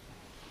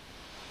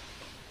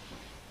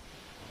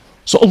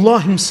 So Allah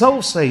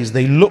Himself says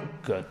they look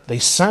good, they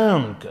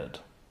sound good,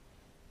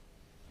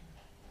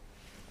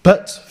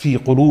 but في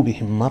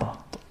قلوبهم مرض,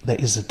 there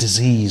is a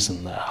disease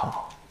in their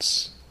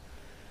hearts.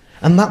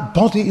 And that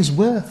body is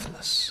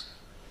worthless.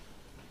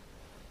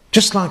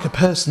 Just like a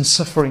person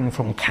suffering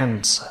from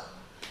cancer.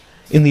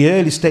 In the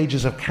early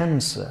stages of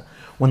cancer,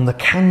 when the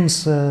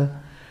cancer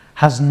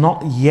has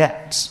not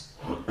yet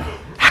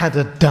had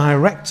a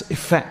direct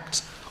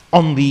effect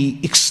on the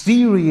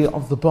exterior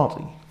of the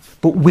body,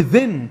 but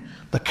within,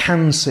 the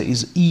cancer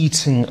is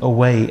eating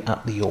away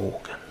at the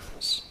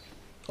organs.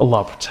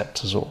 Allah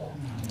protect us all.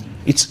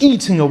 It's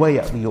eating away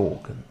at the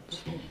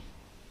organs.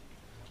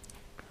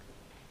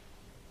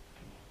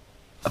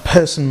 A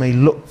person may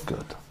look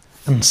good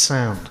and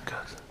sound good,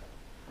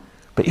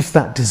 but if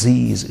that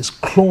disease is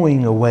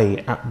clawing away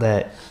at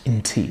their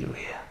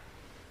interior,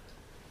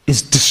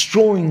 is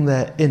destroying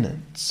their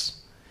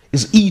innards,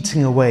 is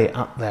eating away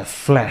at their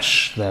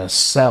flesh, their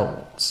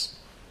cells,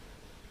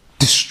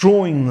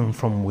 destroying them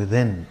from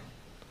within,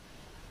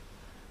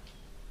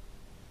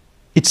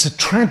 it's a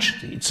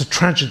tragedy. It's a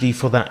tragedy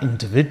for that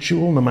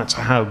individual, no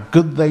matter how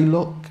good they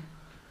look,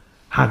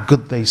 how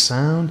good they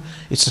sound.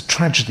 It's a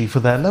tragedy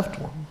for their loved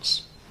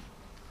ones.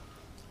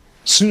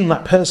 Soon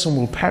that person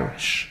will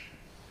perish.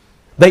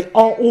 They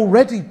are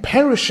already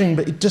perishing,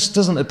 but it just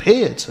doesn't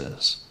appear to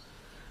us.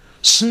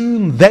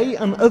 Soon they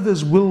and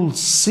others will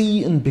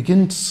see and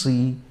begin to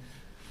see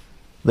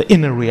the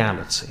inner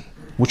reality,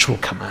 which will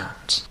come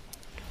out.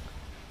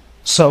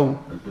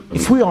 So,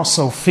 if we are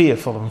so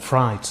fearful and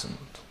frightened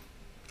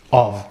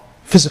of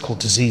physical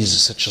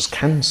diseases such as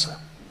cancer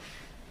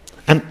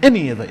and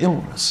any other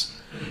illness,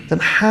 then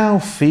how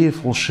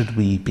fearful should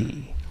we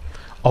be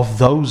of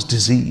those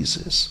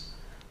diseases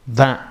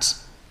that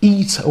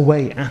eat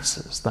away at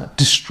us, that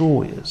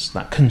destroy us,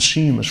 that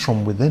consume us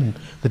from within,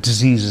 the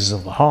diseases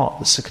of the heart,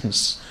 the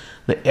sickness,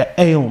 the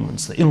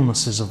ailments, the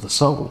illnesses of the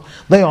soul?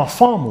 They are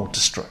far more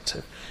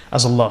destructive.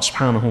 As Allah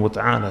subhanahu wa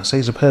ta'ala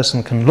says, a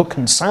person can look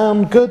and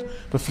sound good,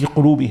 but fi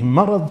qulubihim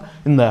marad,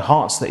 in their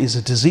hearts there is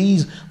a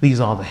disease.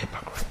 These are the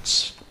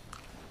hypocrites.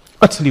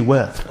 Utterly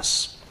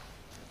worthless.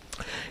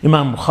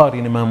 Imam Bukhari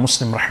and Imam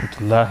Muslim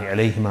rahmatullahi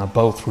alayhima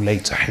both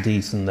relate a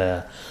hadith in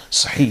their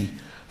Sahih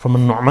from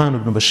Nu'man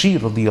ibn Bashir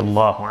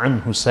radiyallahu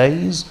anhu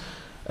says,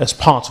 as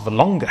part of a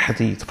longer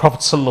hadith, the Prophet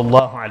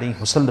sallallahu alayhi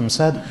wasallam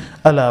said,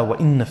 ألا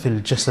وإن في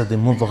الجسد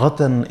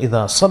مضغة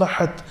إذا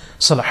صلحت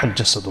صلح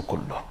الجسد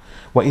كله.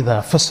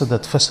 وَإِذَا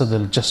فَسَدَتْ فَسَدَ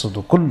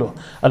الْجَسَدُ كُلُّهُ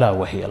أَلَا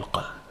وَهِيَ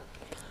الْقَلْبُ.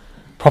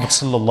 Prophet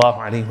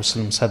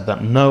ﷺ said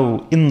that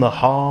know in the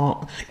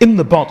heart, in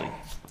the body,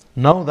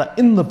 know that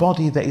in the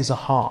body there is a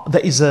heart,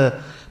 there is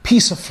a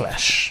piece of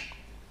flesh.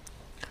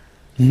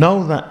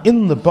 Know that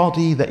in the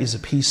body there is a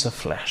piece of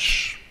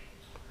flesh.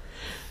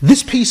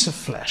 This piece of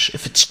flesh,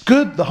 if it's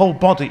good, the whole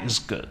body is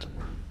good.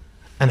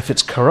 And if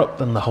it's corrupt,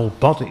 then the whole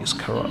body is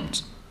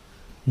corrupt.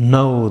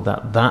 Know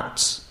that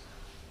that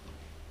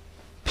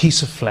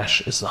piece of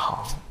flesh is the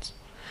heart.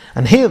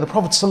 And here the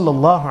Prophet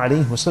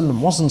ﷺ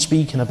wasn't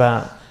speaking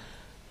about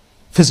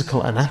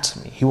physical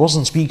anatomy. He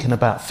wasn't speaking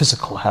about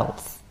physical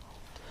health.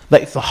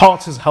 That if the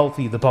heart is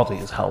healthy, the body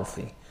is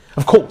healthy.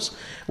 Of course,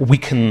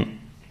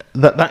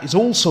 that is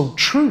also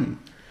true.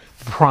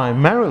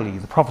 Primarily,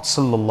 the Prophet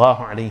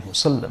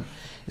ﷺ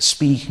is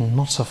speaking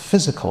not of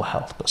physical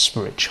health, but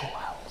spiritual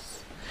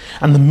health.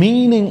 And the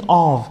meaning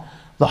of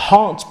the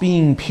heart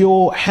being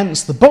pure,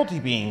 hence the body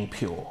being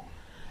pure,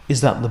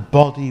 is that the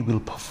body will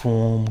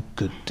perform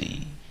good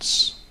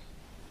deeds.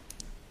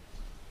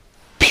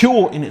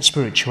 Pure in its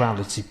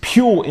spirituality,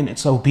 pure in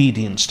its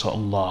obedience to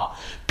Allah,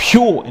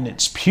 pure in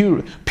its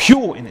faith,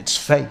 pure in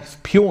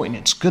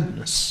its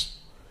goodness.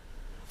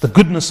 The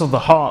goodness of the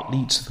heart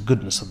leads to the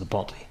goodness of the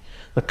body.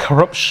 The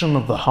corruption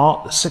of the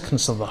heart, the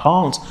sickness of the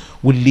heart,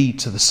 will lead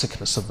to the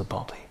sickness of the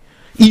body.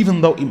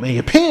 Even though it may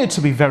appear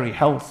to be very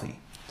healthy,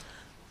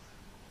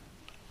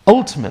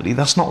 ultimately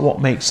that's not what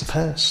makes a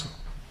person.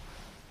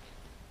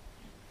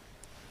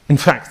 In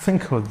fact,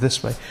 think of it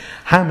this way.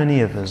 How many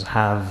of us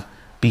have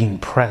been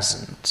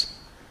present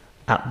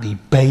at the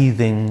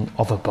bathing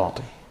of a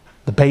body?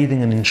 The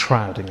bathing and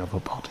enshrouding of a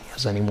body.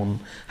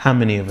 How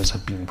many of us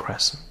have been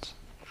present?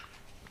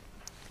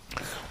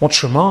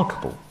 What's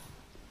remarkable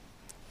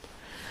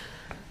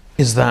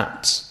is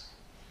that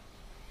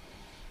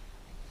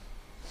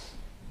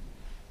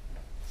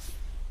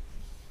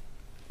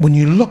when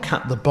you look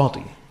at the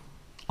body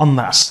on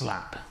that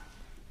slab,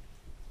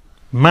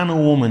 man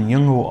or woman,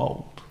 young or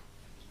old,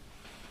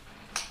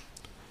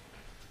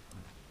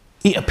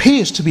 it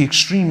appears to be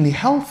extremely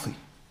healthy,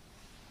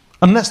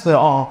 unless there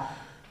are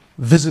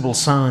visible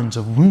signs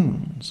of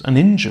wounds and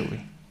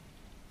injury.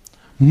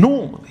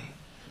 Normally,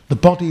 the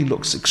body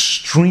looks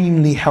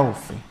extremely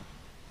healthy,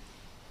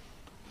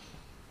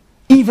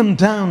 even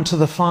down to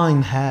the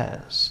fine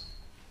hairs.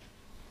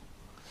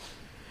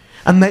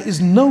 And there is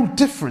no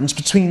difference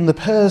between the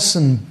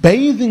person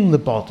bathing the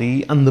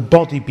body and the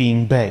body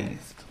being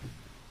bathed.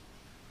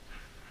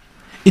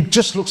 It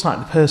just looks like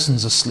the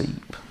person's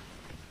asleep.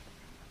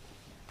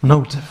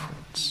 No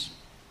difference.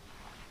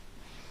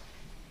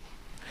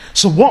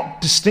 So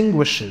what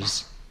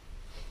distinguishes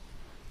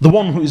the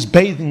one who is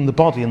bathing the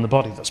body and the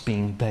body that's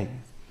being bathed?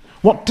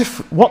 What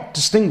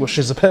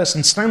distinguishes a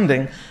person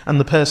standing and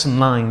the person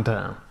lying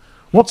down?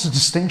 What's the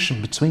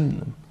distinction between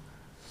them?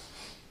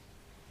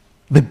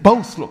 They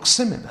both look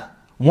similar.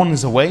 One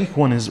is awake,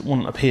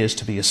 one appears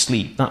to be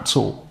asleep, that's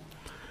all.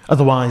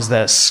 Otherwise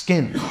their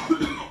skin,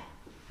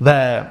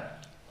 their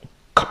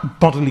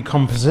bodily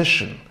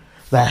composition,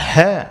 their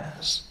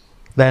hairs,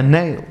 their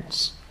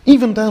nails,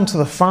 even down to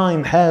the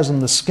fine hairs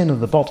and the skin of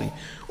the body,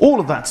 all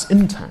of that's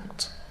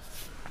intact.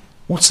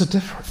 What's the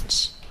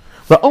difference?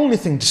 The only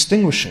thing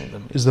distinguishing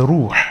them is the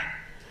ruh.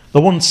 The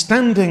one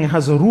standing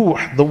has a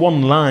ruh, the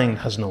one lying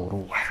has no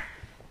ruh.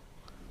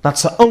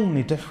 That's the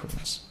only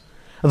difference.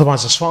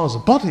 Otherwise, as far as the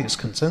body is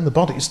concerned, the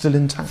body is still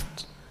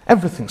intact.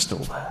 Everything's still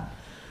there.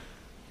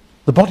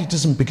 The body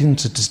doesn't begin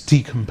to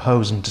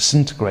decompose and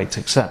disintegrate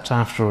except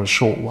after a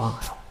short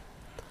while.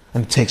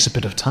 And it takes a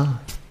bit of time.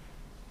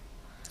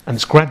 And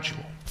it's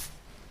gradual.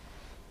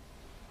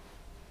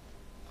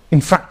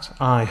 In fact,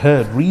 I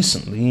heard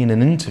recently in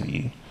an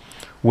interview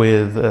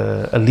with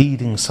a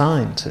leading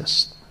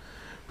scientist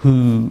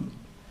who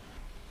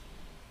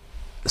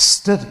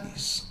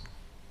studies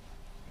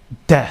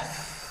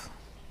death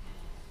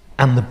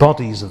and the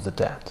bodies of the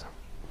dead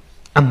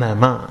and their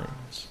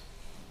minds.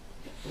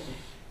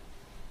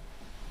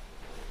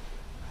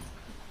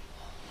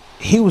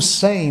 He was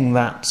saying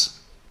that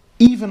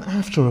even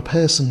after a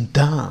person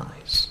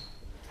dies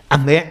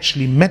and they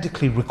actually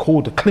medically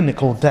record a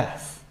clinical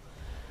death,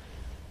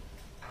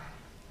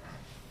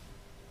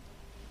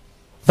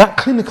 that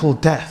clinical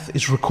death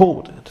is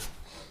recorded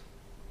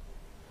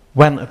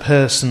when a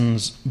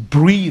person's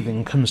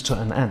breathing comes to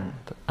an end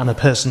and a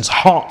person's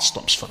heart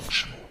stops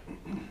functioning.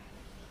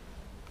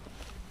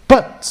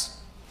 But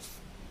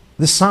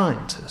the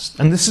scientist,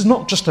 and this is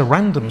not just a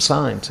random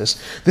scientist,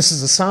 this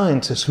is a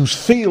scientist whose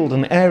field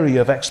and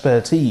area of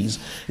expertise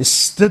is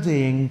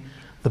studying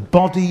the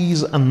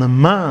bodies and the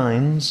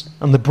minds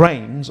and the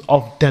brains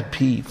of dead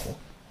people,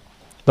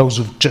 those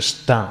who've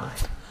just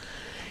died.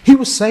 He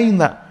was saying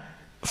that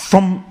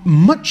from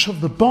much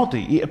of the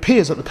body, it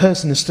appears that the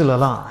person is still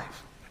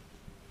alive.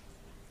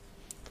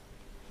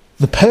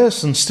 The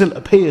person still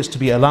appears to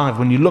be alive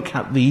when you look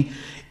at the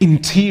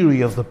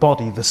interior of the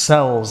body, the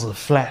cells, the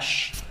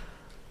flesh.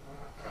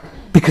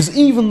 Because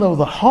even though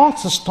the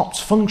heart has stopped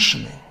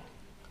functioning,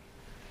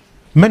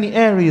 many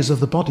areas of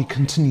the body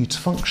continue to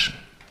function.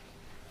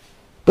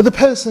 But the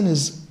person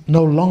is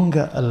no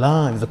longer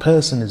alive, the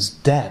person is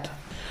dead.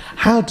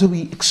 How do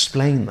we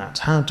explain that?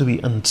 How do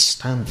we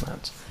understand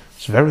that?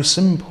 It's very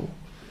simple.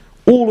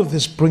 All of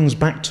this brings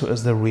back to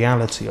us the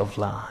reality of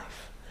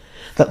life,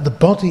 that the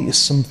body is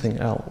something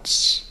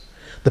else.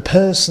 The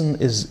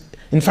person is,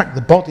 in fact,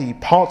 the body,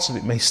 parts of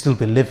it may still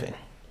be living,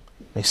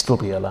 may still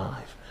be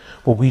alive,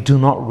 but we do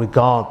not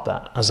regard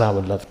that as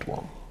our loved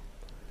one,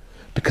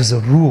 because the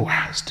ruh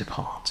has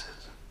departed.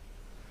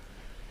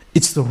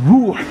 It's the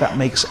ruh that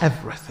makes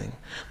everything.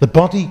 The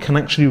body can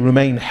actually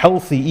remain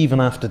healthy even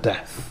after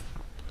death,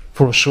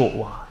 for a short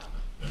while.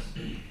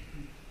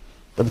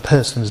 But the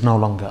person is no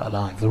longer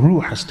alive. The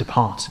ruh has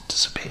departed,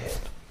 disappeared.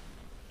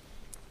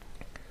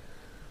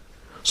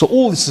 So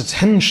all this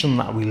attention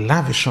that we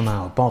lavish on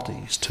our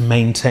bodies to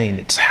maintain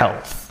its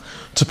health,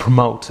 to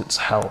promote its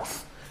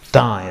health,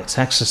 diet,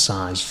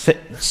 exercise,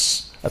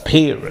 fitness,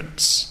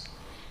 appearance,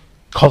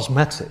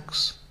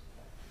 cosmetics,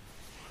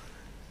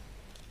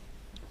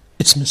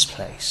 it's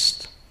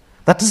misplaced.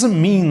 That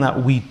doesn't mean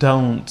that we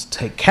don't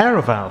take care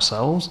of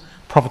ourselves.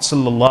 Prophet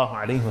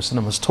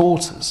ﷺ has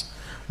taught us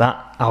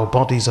that our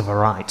bodies have a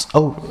right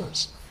over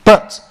us.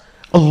 But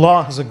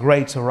Allah has a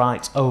greater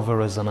right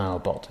over us than our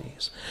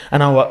bodies.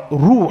 And our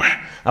ruh,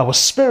 our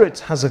spirit,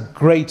 has a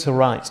greater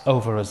right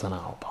over us than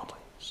our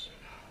bodies.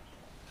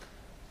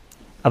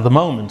 At the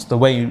moment, the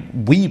way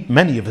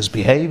many of us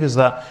behave is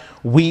that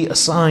we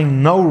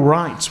assign no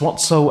rights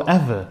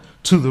whatsoever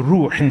to the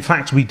ruh. In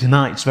fact, we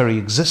deny its very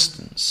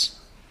existence.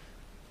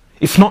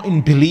 If not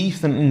in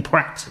belief, then in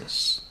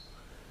practice.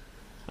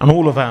 And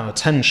all of our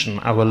attention,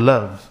 our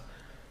love,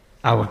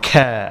 our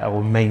care,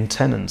 our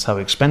maintenance,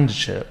 our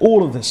expenditure,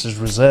 all of this is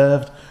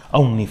reserved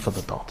only for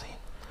the body.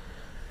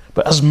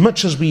 But as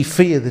much as we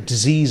fear the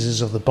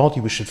diseases of the body,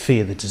 we should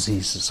fear the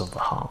diseases of the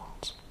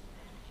heart.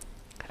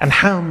 And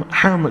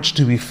how much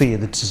do we fear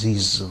the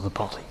diseases of the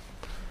body?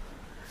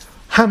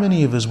 How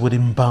many of us would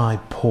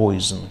imbibe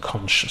poison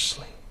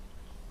consciously?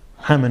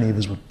 How many of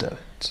us would do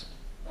it?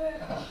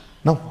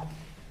 No one.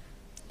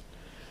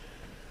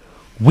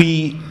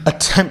 We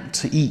attempt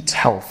to eat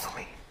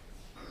healthily.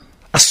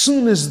 As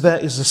soon as there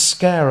is a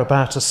scare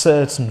about a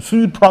certain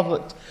food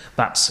product,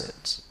 that's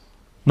it.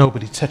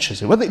 Nobody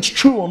touches it. Whether it's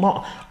true or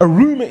not, a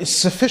rumour is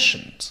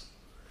sufficient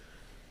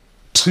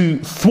to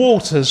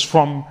thwart us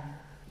from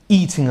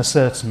eating a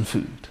certain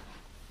food.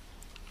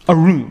 A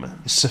rumour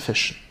is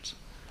sufficient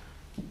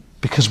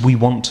because we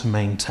want to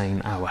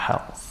maintain our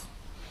health.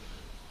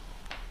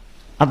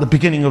 At the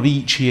beginning of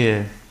each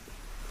year,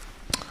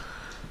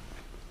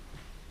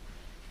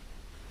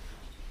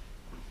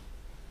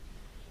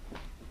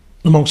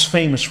 the most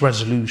famous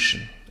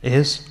resolution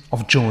is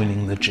of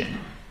joining the gym.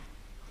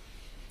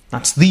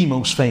 That's the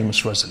most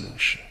famous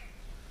resolution.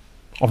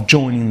 Of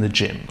joining the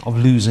gym, of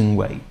losing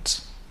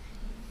weight,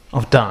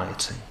 of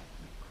dieting.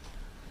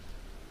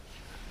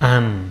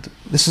 And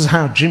this is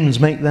how gyms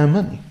make their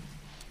money.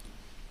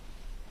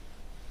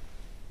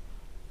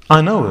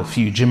 I know a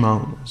few gym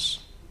owners,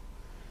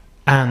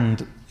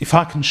 and if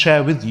I can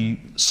share with you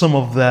some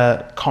of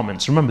their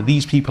comments, remember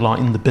these people are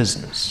in the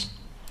business.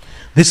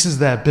 This is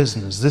their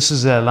business, this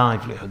is their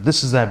livelihood,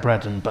 this is their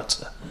bread and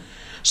butter.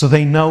 So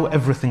they know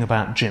everything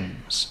about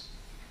gyms.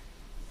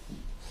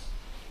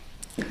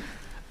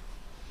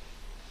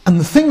 And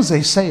the things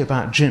they say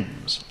about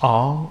gyms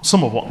are,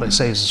 some of what they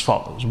say is as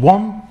follows.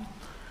 One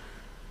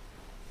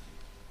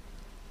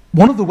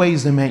of the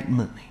ways they make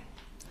money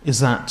is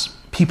that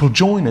people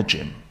join a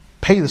gym,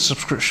 pay the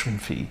subscription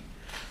fee,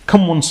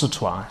 come once or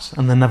twice,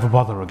 and then never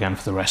bother again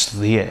for the rest of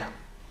the year.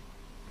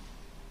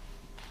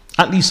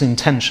 At least the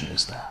intention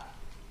is there.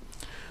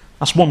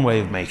 That's one way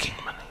of making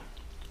money.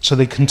 So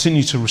they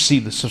continue to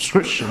receive the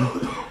subscription,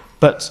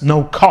 but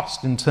no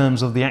cost in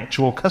terms of the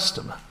actual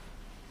customer.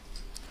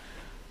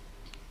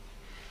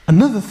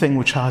 Another thing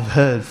which I've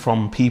heard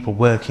from people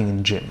working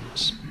in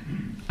gyms,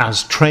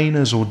 as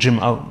trainers or gym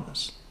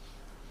owners,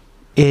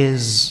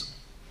 is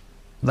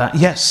that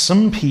yes,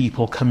 some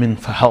people come in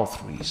for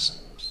health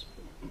reasons.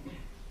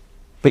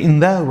 But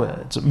in their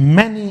words,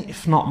 many,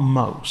 if not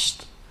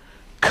most,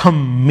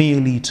 come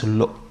merely to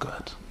look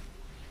good.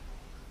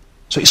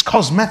 So it's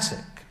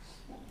cosmetic.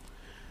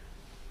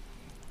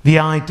 The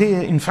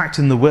idea, in fact,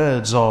 in the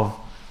words of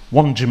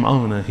one gym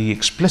owner, he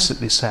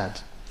explicitly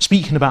said,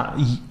 speaking about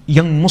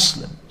young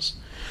Muslims,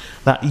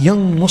 that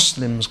young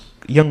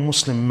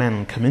Muslim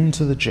men come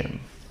into the gym,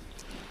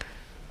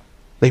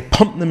 they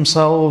pump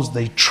themselves,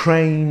 they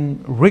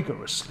train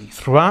rigorously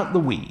throughout the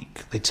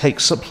week, they take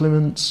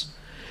supplements,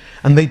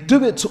 and they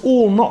do it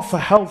all not for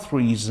health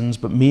reasons,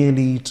 but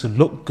merely to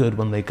look good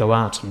when they go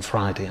out on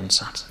Friday and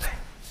Saturday.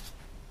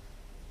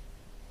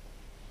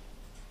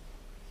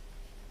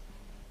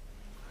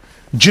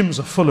 Gyms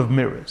are full of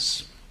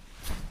mirrors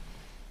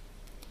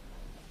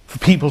for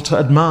people to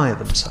admire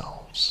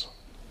themselves.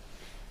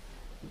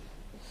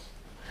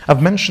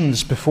 I've mentioned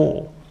this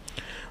before,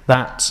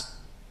 that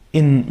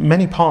in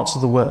many parts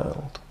of the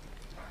world,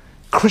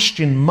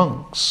 Christian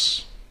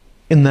monks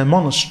in their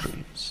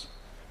monasteries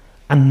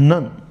and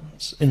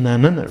nuns in their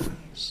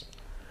nunneries,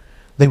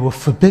 they were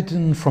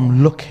forbidden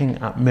from looking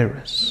at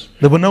mirrors.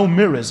 There were no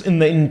mirrors in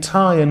the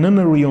entire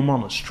nunnery or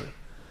monastery.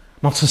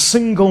 Not a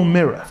single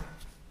mirror.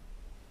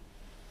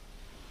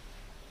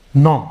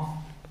 None.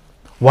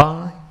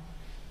 Why?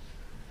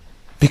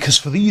 Because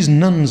for these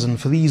nuns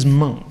and for these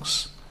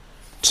monks,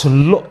 to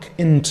look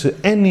into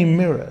any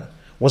mirror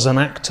was an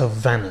act of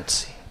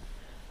vanity,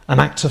 an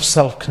act of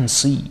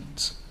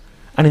self-conceit,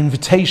 an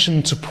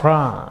invitation to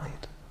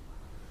pride,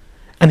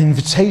 an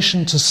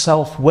invitation to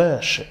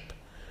self-worship,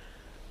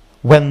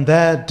 when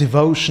their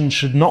devotion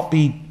should not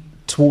be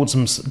towards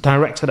them,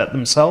 directed at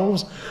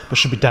themselves, but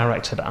should be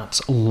directed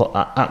at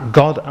Allah, at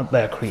God, at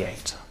their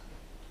Creator.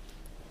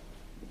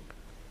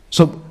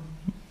 So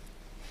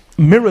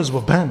mirrors were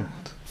banned.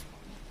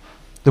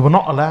 They were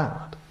not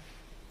allowed.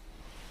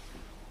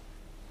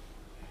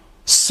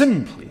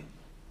 Simply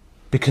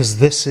because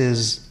this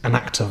is an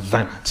act of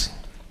vanity.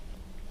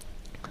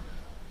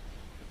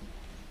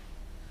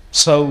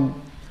 So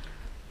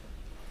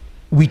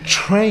we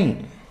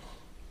train,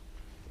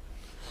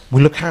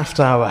 we look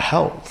after our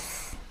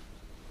health,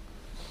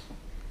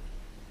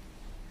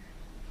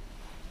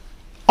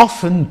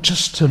 often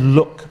just to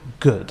look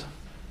good.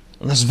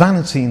 And that's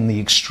vanity in the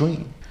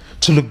extreme.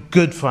 To look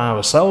good for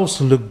ourselves,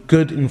 to look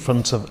good in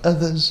front of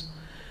others.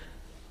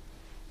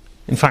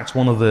 In fact,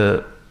 one of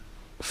the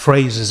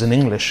phrases in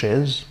English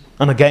is,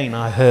 and again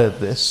I heard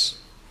this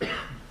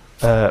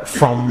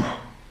from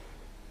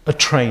a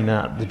trainer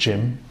at the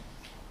gym,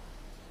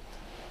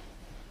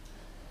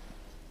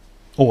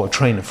 or a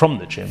trainer from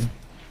the gym,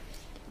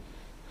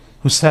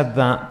 who said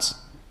that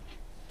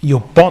your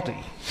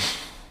body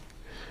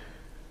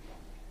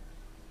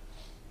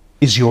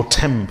is your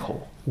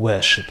temple,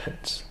 worship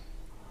it.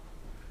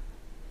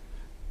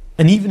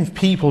 And even if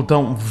people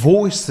don't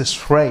voice this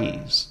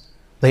phrase,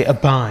 they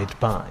abide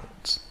by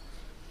it.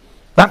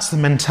 That's the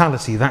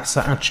mentality, that's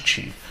the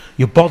attitude.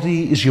 Your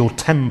body is your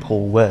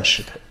temple,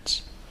 worship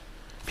it.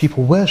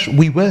 People worship,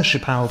 we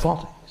worship our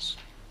bodies.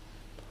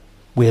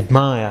 We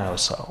admire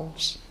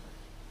ourselves.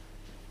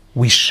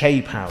 We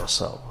shape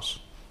ourselves.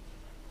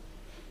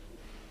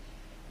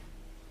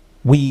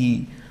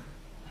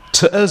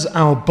 To us,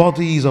 our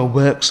bodies are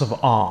works of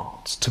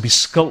art, to be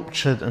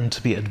sculptured and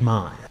to be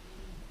admired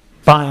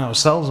by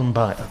ourselves and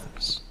by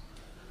others.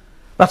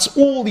 That's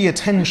all the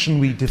attention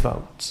we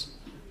devote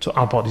to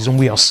our bodies, and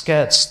we are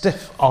scared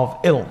stiff of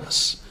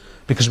illness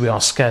because we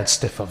are scared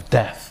stiff of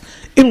death.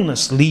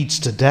 Illness leads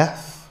to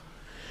death.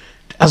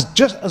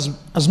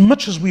 As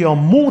much as we are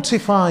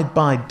mortified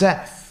by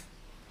death,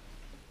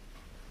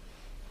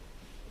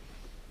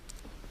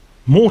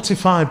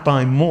 mortified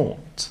by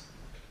maut.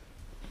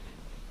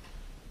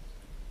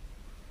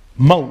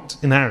 Maut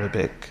in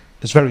Arabic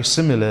is very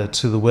similar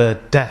to the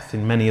word death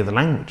in many other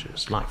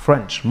languages, like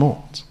French,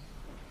 mort.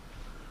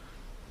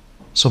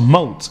 So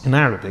maut in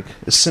Arabic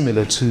is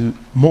similar to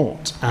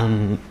mort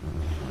and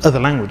other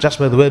language. That's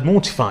where the word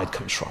mortified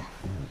comes from.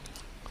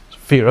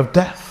 Fear of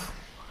death.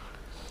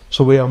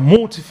 So we are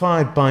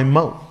mortified by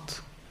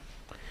maut.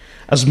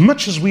 As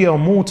much as we are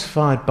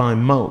mortified by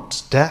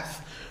maut,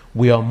 death,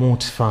 we are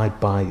mortified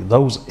by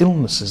those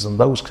illnesses and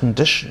those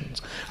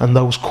conditions and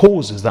those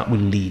causes that will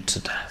lead to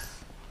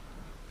death,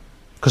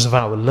 because of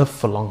our love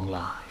for long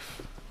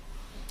life.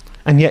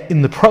 And yet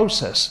in the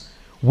process,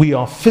 we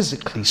are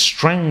physically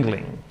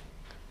strangling,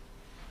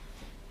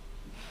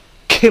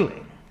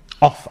 killing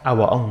off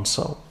our own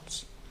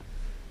souls.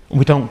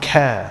 We don't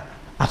care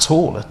at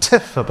all, a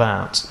tiff,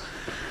 about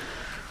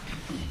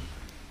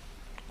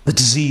the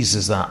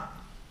diseases that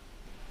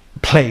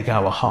plague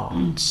our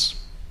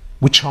hearts,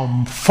 which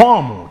are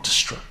far more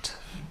destructive.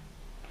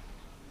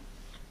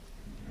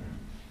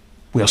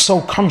 We are so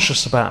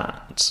conscious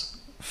about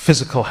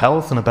physical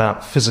health and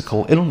about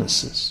physical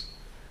illnesses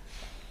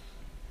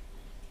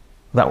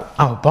that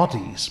our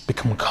bodies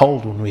become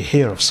cold when we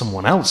hear of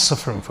someone else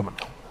suffering from an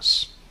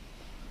illness.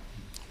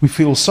 We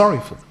feel sorry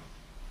for them.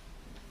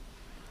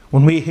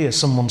 When we hear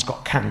someone's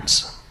got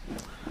cancer,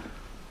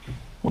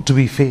 what do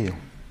we feel?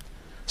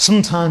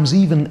 Sometimes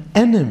even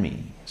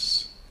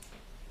enemies,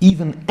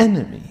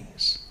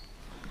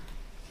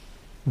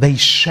 they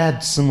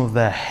shed some of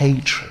their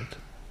hatred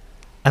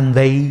and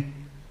they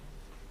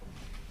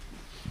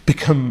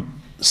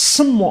become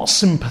somewhat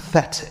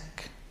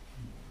sympathetic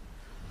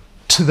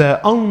to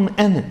their own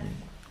enemy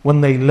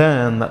when they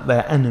learn that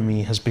their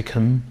enemy has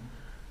become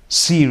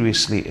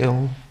seriously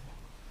ill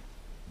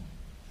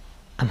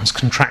and has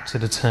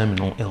contracted a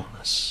terminal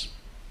illness.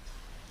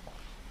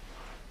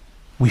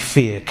 We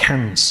fear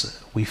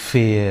cancer, we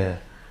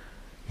fear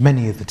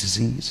many of the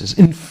diseases.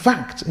 In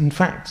fact,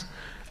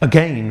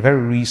 again,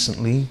 very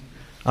recently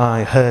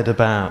I heard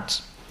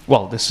about,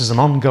 well, this is an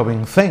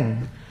ongoing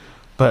thing,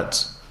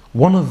 but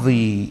one of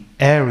the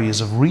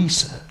areas of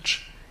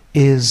research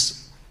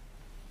is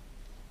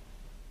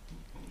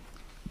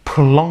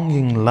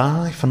prolonging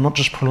life, and not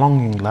just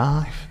prolonging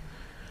life,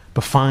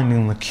 but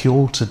finding the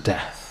cure to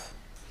death.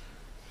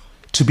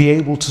 To be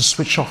able to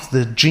switch off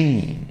the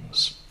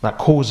genes that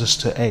cause us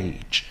to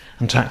age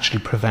and to actually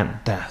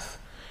prevent death.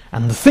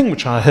 And the thing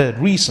which I heard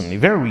recently,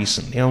 very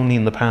recently, only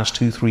in the past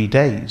 2-3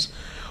 days,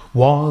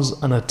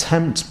 was an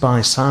attempt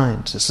by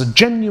scientists, a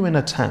genuine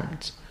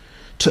attempt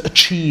to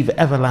achieve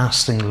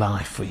everlasting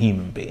life for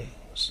human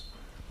beings.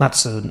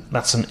 That's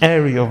an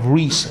area of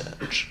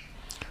research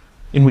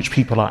in which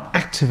people are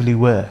actively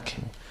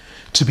working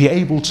to be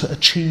able to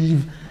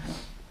achieve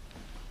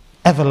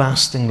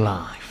everlasting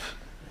life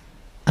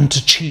and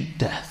to cheat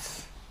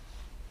death.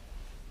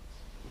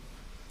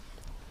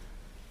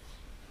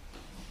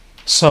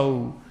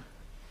 So,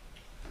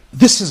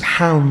 this is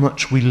how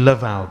much we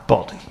love our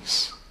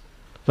bodies,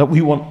 that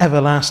we want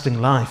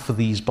everlasting life for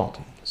these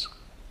bodies.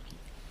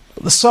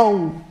 But the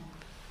soul,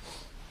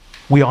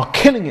 we are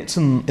killing it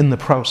in the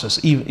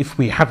process, even if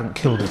we haven't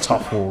killed it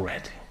off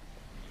already.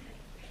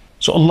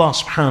 So Allah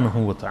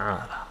subhanahu wa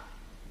ta'ala,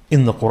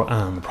 in the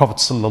Quran, the Prophet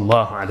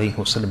sallallahu alayhi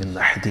wa sallam in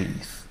the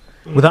hadith,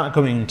 without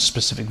going into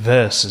specific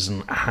verses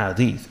and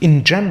hadith,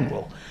 in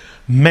general,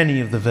 many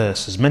of the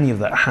verses, many of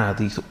the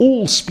hadith,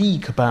 all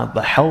speak about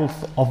the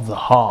health of the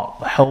heart,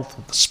 the health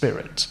of the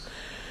spirit.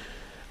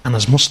 And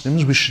as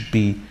Muslims, we should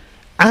be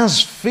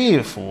as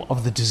fearful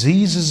of the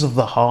diseases of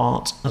the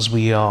heart as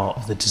we are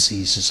of the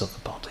diseases of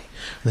the body.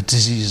 The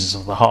diseases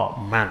of the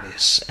heart: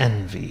 malice,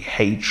 envy,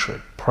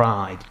 hatred,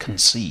 pride,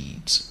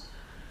 conceit.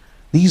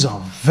 These are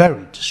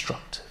very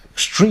destructive,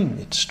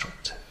 extremely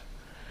destructive.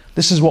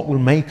 This is what will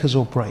make us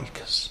or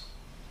break us.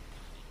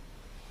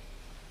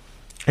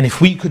 And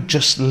if we could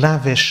just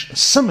lavish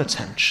some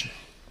attention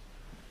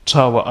to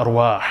our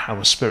arwah,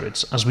 our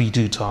spirits, as we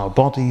do to our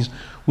bodies,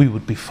 we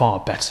would be far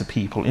better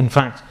people. In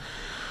fact,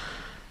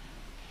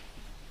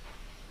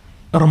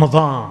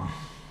 Ramadan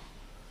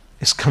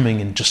is coming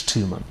in just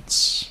 2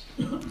 months.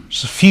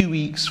 Just a few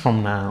weeks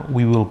from now,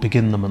 we will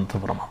begin the month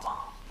of Ramadan.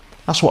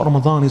 That's what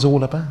Ramadan is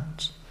all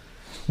about.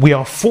 We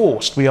are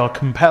forced, we are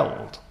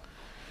compelled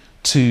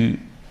to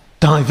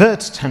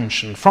divert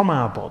attention from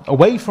our body,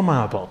 away from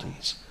our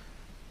bodies,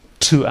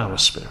 to our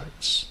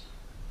spirits,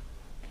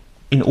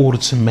 in order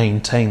to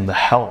maintain the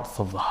health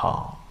of the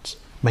heart,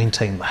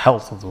 maintain the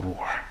health of the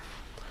ruh.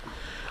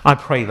 I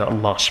pray that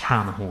Allah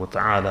subhanahu wa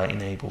ta'ala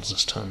enables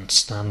us to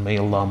understand. May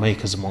Allah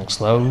make us amongst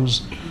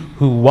those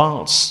who,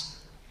 whilst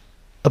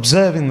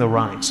observing the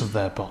rights of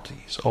their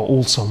bodies, are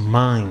also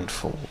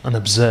mindful and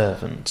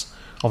observant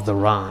of the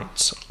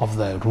rights of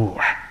their ruh,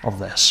 of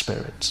their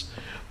spirits.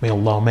 May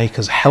Allah make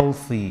us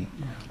healthy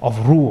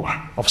of ruh,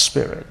 of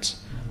spirit.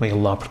 May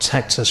Allah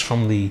protect us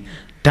from the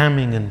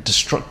damning and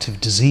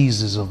destructive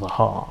diseases of the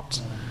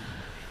heart.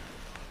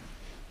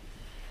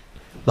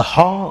 The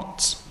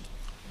heart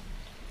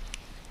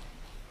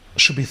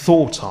should be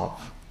thought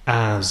of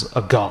as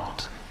a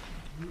garden.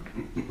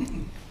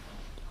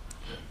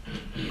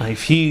 Now,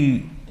 if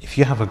you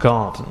have a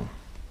garden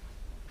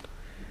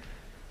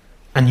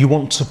and you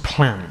want to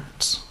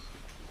plant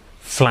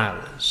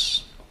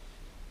flowers,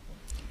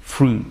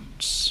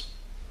 fruits,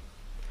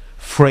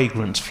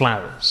 fragrant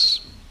flowers,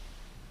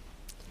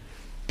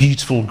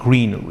 beautiful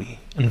greenery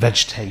and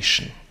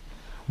vegetation,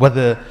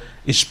 whether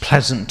it's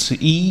pleasant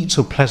to eat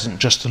or pleasant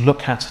just to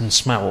look at and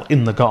smell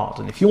in the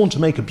garden. If you want to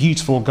make a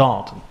beautiful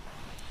garden,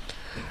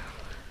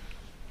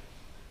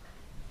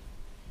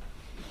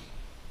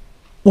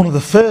 one of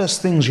the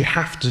first things you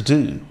have to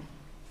do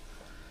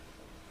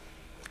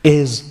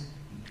is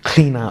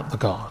clean out the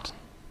garden.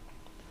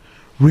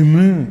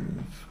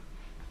 Remove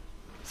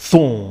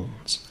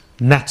thorns,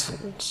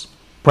 nettles,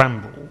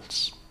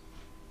 brambles.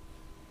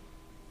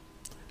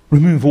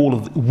 Remove all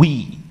of the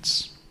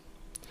weeds.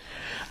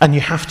 And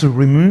you have to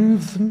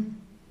remove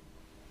them,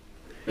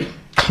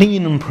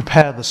 clean and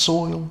prepare the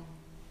soil,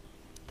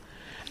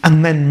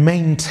 and then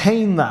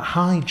maintain that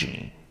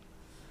hygiene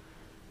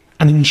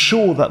and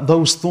ensure that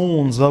those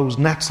thorns, those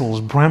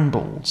nettles,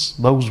 brambles,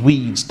 those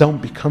weeds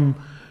don't become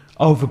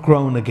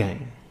overgrown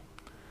again.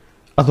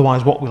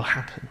 Otherwise, what will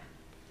happen?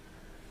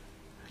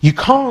 You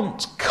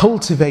can't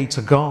cultivate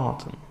a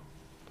garden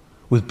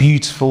with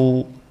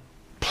beautiful,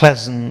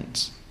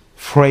 pleasant,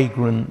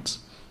 fragrant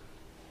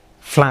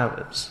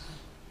flowers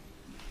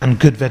and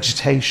good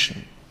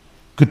vegetation,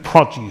 good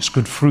produce,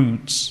 good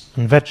fruits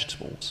and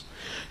vegetables.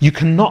 You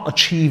cannot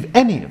achieve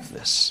any of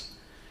this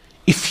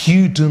if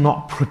you do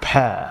not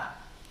prepare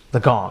the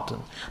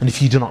garden and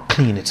if you do not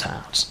clean it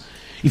out.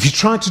 If you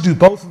try to do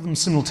both of them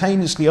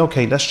simultaneously,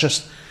 okay, let's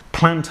just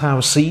plant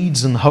our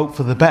seeds and hope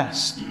for the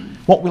best,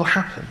 what will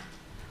happen?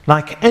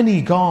 Like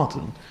any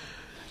garden,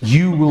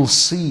 you will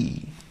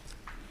see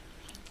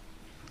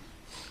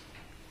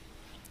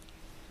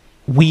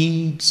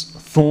weeds,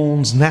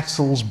 thorns,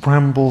 nettles,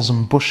 brambles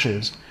and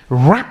bushes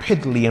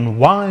rapidly and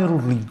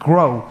wildly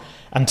grow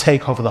and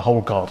take over the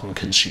whole garden and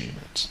consume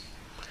it.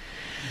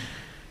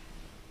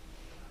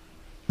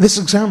 This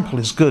example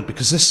is good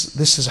because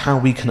this is how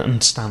we can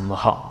understand the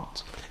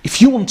heart.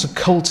 If you want to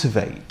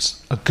cultivate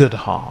a good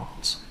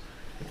heart,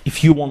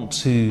 if you want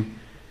to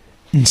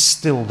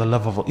instill the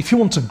love of, if you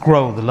want to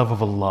grow the love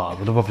of Allah,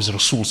 the love of His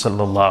Rasul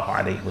sallallahu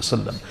alayhi wa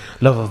sallam,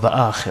 love of the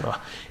Akhirah,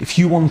 if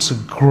you want to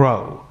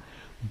grow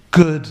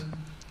good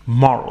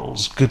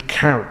morals, good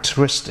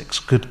characteristics,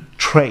 good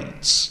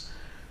traits,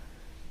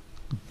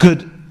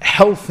 good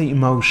healthy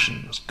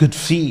emotions, good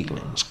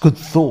feelings, good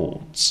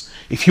thoughts,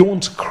 if you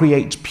want to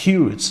create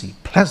purity,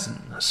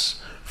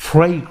 pleasantness,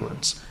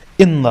 fragrance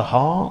in the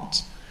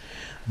heart,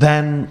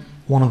 then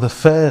one of the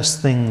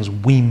first things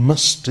we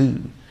must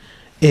do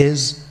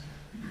is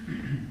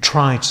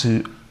try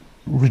to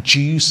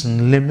reduce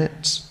and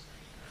limit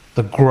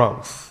the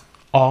growth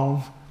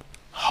of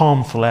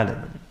harmful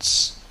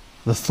elements,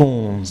 the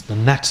thorns, the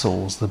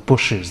nettles, the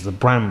bushes, the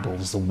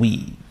brambles, the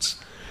weeds.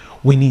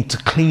 We need to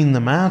clean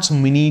them out,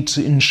 and we need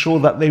to ensure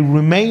that they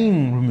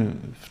remain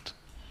removed.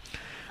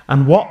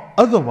 And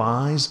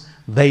otherwise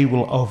they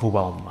will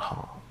overwhelm the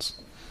heart.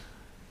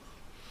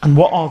 And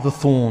what are the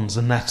thorns,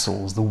 the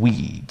nettles, the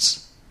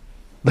weeds?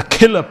 The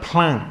killer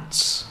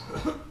plants,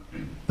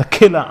 the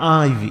killer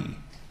ivy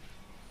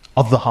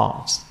of the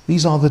heart.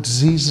 These are the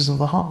diseases of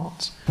the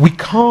heart. We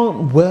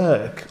can't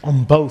work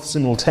on both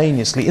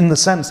simultaneously, in the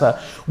sense that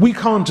we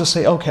can't just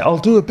say, okay, I'll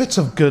do a bit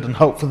of good and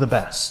hope for the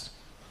best.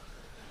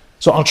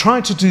 So I'll try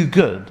to do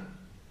good,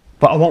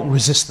 but I won't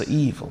resist the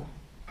evil.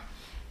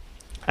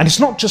 And it's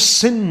not just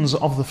sins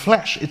of the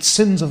flesh, it's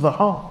sins of the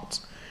heart.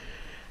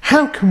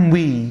 How can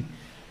we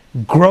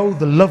grow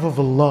the love of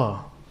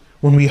Allah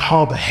when we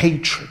harbour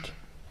hatred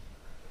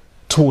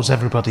towards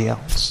everybody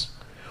else?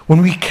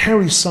 When we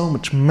carry so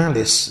much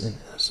malice in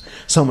us,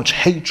 so much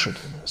hatred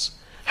in us,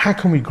 how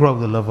can we grow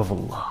the love of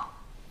Allah?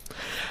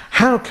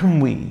 How can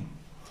we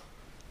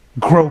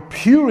grow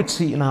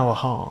purity in our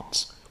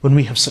hearts when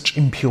we have such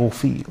impure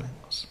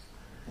feelings?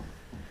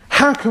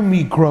 How can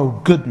we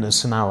grow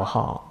goodness in our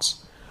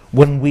hearts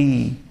when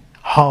we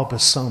harbour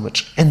so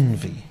much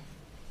envy?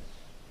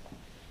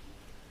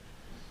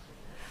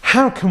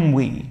 How can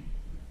we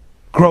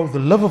grow the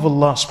love of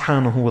Allah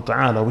subhanahu wa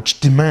ta'ala, which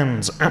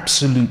demands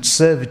absolute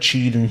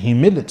servitude and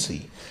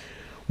humility,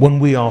 when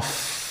we are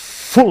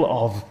full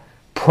of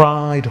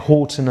pride,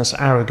 haughtiness,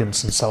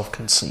 arrogance and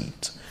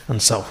self-conceit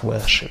and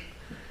self-worship?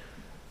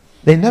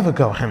 They never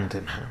go hand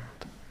in hand.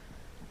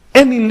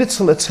 Any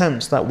little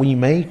attempt that we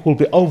make will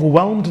be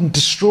overwhelmed and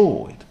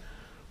destroyed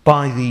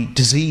by the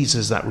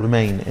diseases that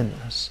remain in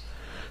us.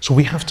 So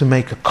we have to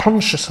make a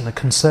conscious and a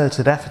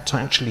concerted effort to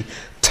actually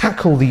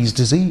tackle these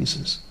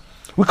diseases.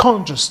 We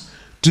can't just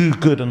do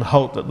good and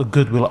hope that the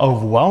good will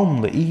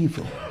overwhelm the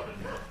evil.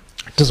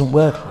 It doesn't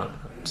work like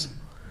that.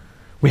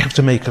 We have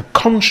to make a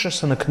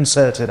conscious and a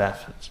concerted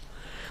effort.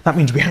 That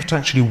means we have to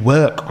actually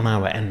work on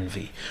our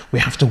envy. We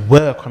have to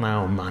work on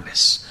our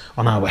malice,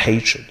 on our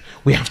hatred.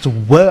 We have to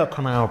work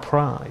on our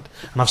pride.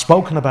 And I've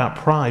spoken about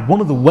pride.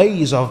 One of the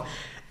ways of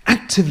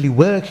actively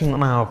working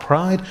on our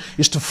pride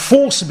is to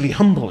forcibly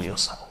humble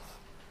yourself.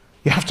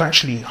 You have to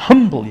actually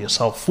humble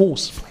yourself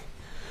forcibly.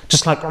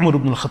 Just like Umar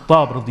ibn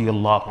al-Khattab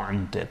radiyallahu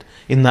anhu did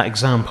in that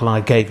example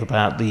I gave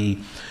about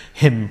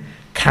him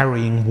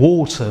carrying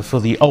water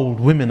for the old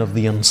women of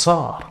the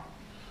Ansar.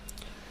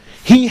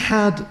 He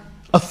had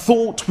a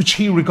thought which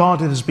he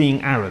regarded as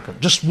being arrogant,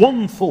 just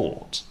one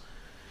thought.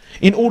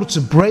 In order to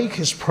break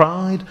his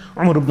pride,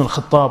 Umar ibn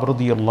al-Khattab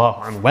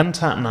radiyallahu anhu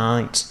went at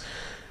night,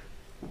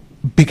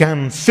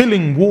 began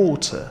filling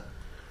water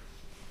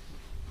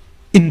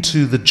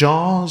into the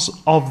jars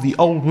of the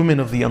old women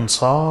of the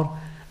Ansar,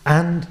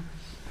 and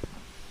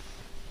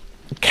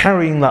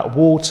carrying that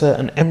water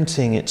and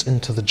emptying it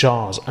into the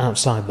jars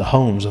outside the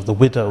homes of the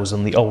widows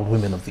and the old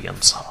women of the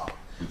Ansar.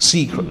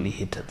 Secretly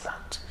he did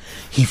that.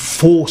 He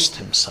forced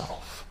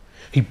himself.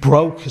 He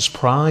broke his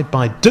pride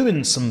by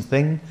doing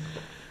something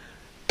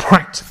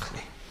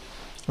practically.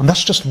 And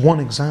that's just one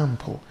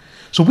example.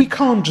 So we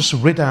can't just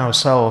rid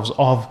ourselves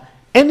of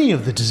any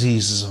of the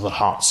diseases of the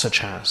heart,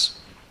 such as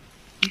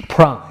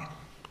pride,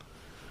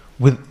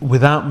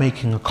 without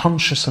making a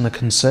conscious and a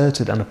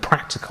concerted and a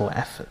practical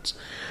effort.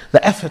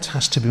 The effort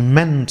has to be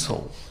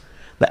mental.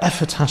 The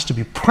effort has to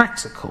be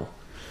practical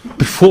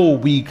before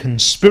we can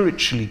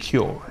spiritually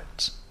cure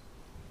it.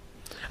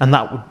 And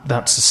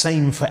that's the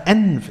same for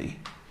envy.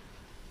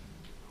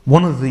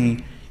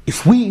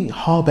 If we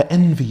harbour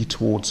envy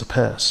towards a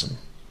person,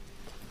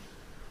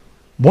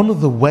 one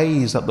of the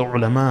ways that the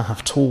ulama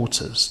have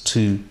taught us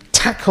to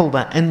tackle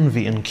that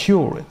envy and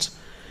cure it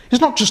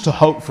is not just to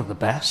hope for the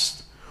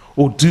best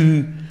or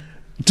do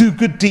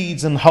good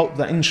deeds and hope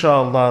that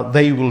inshallah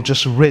they will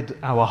just rid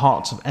our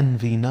hearts of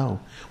envy. No,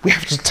 we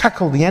have to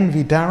tackle the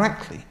envy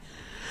directly.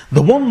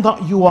 The one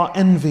that you are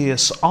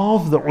envious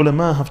of, the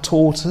ulama have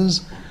taught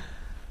us,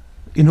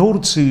 in order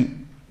to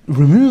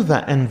remove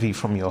that envy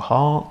from your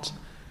heart,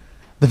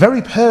 the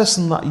very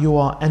person that you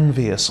are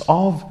envious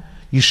of,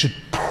 you should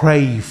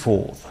pray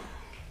for them.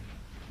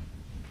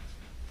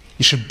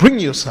 You should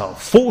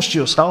force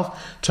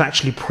yourself to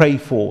actually pray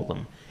for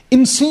them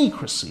in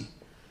secrecy.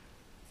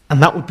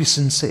 And that would be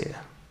sincere.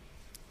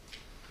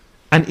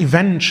 And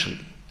eventually,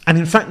 and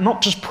in fact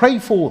not just pray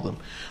for them,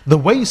 the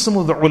way some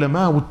of the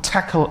ulama would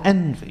tackle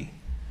envy,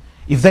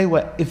 if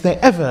they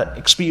ever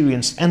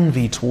experienced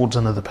envy towards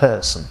another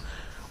person,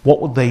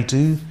 what would they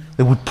do?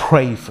 They would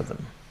pray for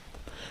them.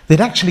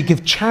 They'd actually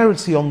give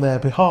charity on their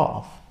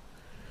behalf.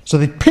 So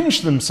they'd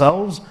pinch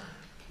themselves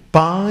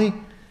by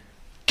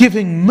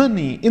giving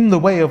money in the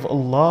way of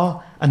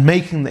Allah and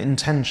making the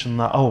intention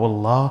that, oh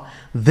Allah,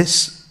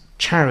 this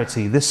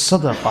charity, this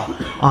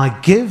sadaqah, I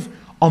give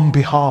on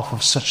behalf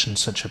of such and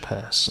such a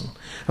person.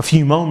 A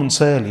few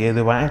moments earlier,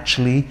 they were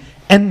actually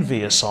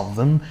envious of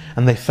them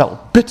and they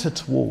felt bitter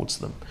towards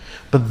them.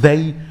 But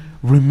they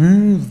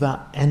removed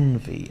that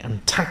envy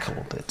and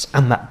tackled it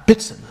and that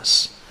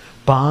bitterness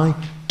by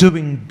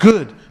doing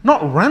good,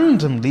 not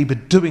randomly,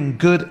 but doing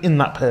good in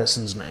that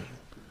person's name,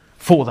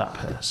 for that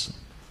person.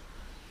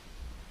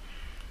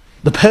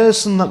 The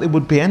person that they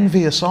would be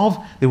envious of,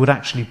 they would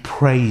actually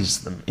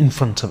praise them in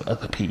front of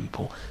other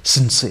people,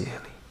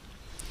 sincerely.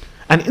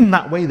 And in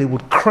that way, they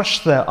would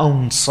crush their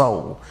own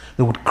soul.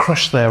 They would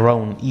crush their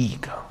own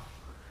ego.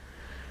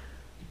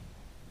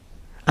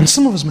 And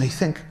some of us may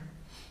think,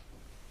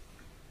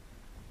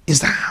 is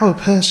that how a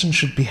person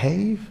should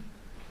behave?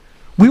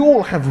 We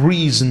all have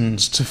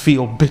reasons to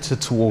feel bitter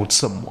towards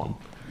someone.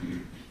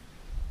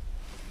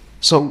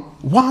 So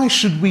why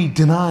should we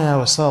deny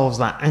ourselves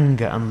that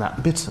anger and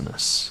that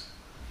bitterness?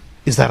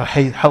 Is that a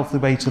healthy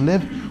way to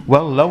live?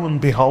 Well, lo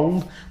and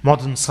behold,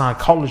 modern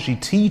psychology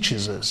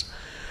teaches us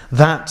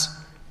that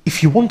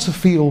if you want to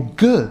feel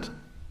good,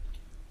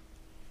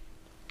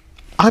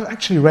 I've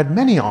actually read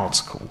many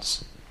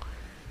articles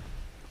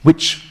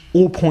which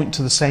all point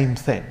to the same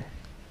thing,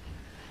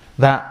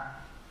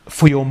 that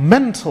for your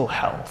mental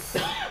health,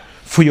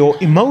 for your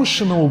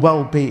emotional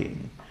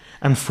well-being,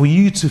 and for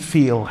you to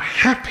feel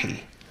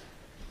happy,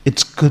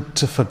 it's good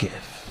to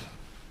forgive.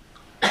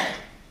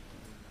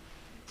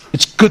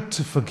 It's good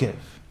to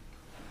forgive.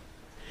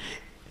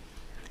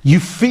 You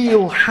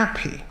feel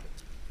happy.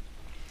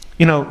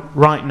 You know,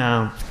 right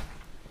now,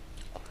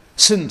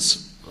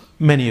 since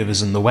many of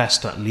us in the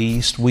West at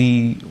least,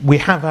 we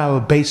have our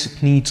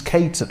basic needs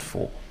catered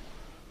for.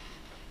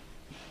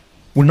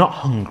 We're not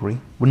hungry,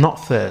 we're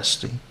not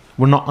thirsty,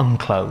 we're not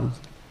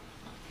unclothed.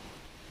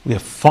 We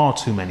have far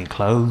too many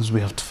clothes, we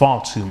have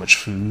far too much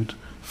food,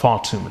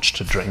 far too much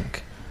to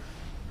drink,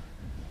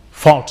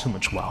 far too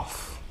much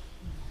wealth.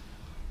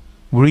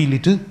 We really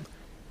do.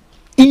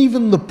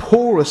 Even the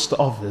poorest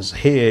of us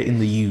here in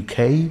the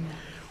UK,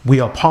 we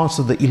are part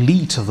of the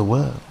elite of the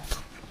world.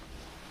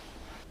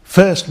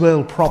 First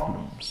world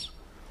problems.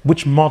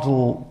 Which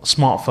model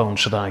smartphone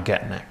should I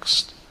get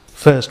next?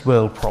 First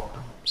world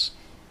problems.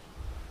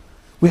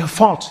 We have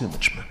far too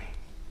much money.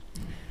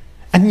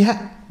 And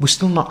yet, we're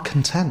still not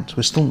content.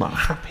 We're still not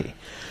happy.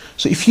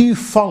 So if you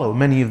follow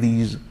many of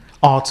these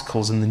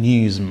articles in the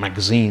news and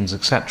magazines,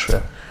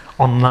 etc.,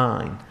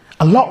 online,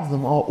 a lot of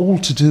them are all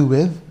to do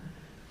with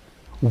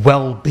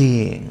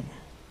well-being,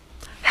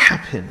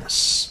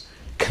 happiness,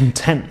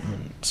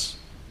 contentment,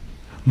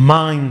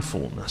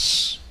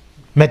 mindfulness,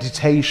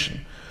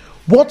 meditation.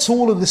 What's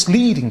all of this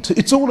leading to?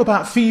 It's all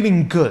about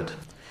feeling good.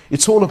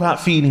 It's all about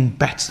feeling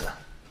better.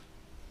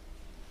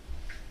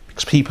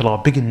 Because people are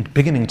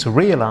beginning to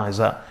realize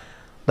that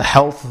the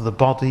health of the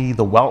body,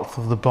 the wealth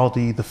of the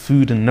body, the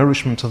food and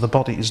nourishment of the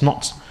body is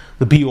not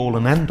the be-all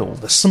and end-all.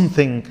 There's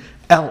something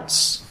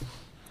else.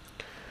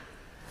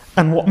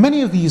 And what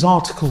many of these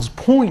articles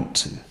point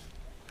to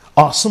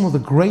are some of the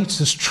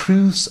greatest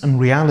truths and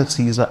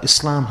realities that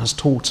Islam has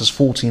taught us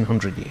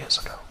 1400 years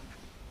ago.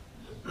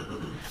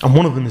 And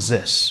one of them is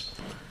this.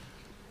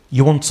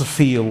 You want to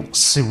feel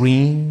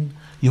serene,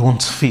 you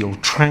want to feel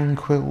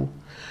tranquil,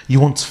 you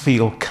want to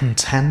feel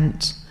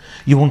content,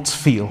 you want to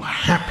feel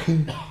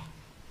happy.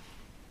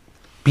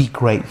 Be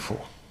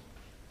grateful,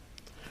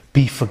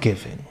 be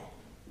forgiving,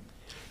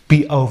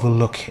 be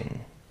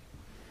overlooking.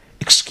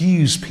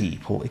 Excuse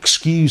people,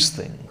 excuse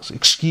things,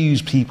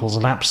 excuse people's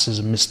lapses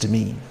and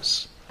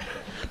misdemeanors.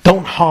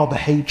 Don't harbour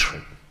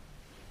hatred.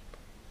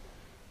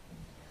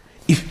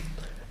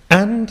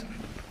 And,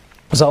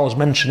 as I was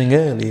mentioning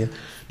earlier,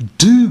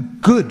 do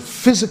good,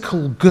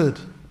 physical good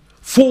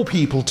for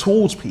people,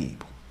 towards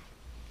people.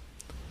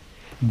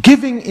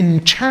 Giving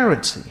in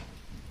charity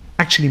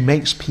actually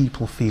makes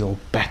people feel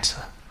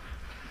better.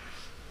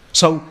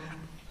 So,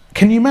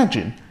 can you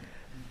imagine?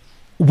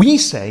 We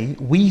say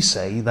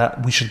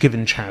that we should give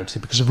in charity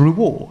because of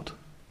reward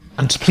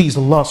and to please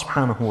Allah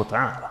subhanahu wa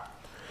ta'ala.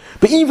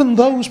 But even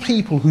those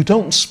people who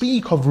don't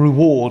speak of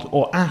reward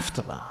or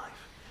afterlife,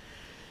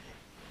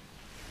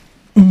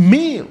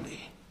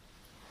 merely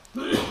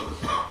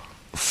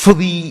for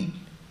the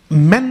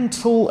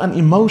mental and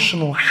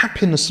emotional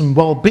happiness and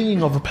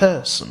well-being of a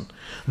person,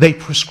 they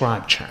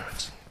prescribe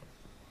charity.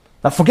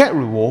 Now forget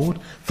reward,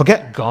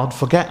 forget God,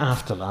 forget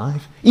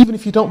afterlife, even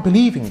if you don't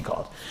believe in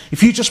God.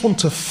 If you just want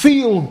to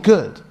feel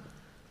good,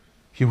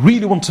 if you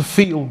really want to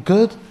feel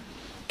good,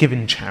 give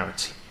in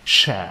charity,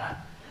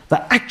 share.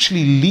 That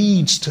actually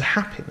leads to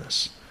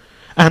happiness.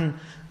 And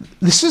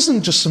this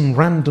isn't just some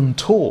random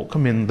talk. I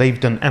mean, they've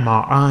done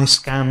MRI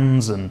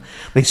scans and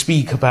they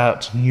speak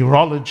about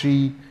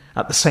neurology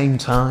at the same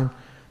time,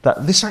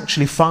 that this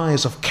actually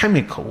fires off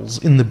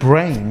chemicals in the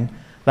brain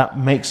that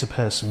makes a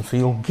person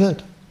feel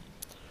good.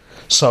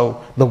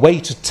 So the way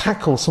to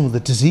tackle some of the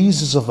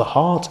diseases of the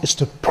heart is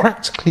to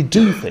practically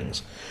do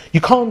things.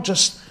 You can't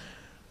just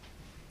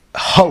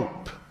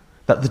hope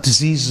that the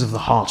diseases of the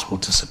heart will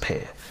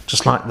disappear.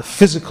 Just like the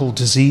physical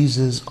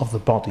diseases of the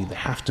body, they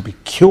have to be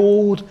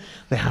cured,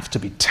 they have to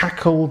be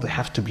tackled, they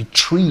have to be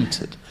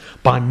treated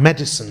by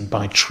medicine,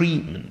 by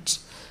treatment.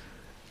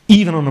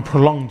 Even on a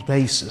prolonged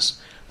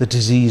basis, the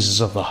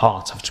diseases of the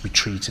heart have to be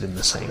treated in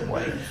the same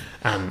way.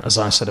 And as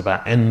I said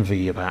about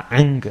envy, about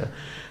anger,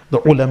 the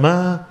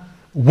ulama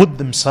would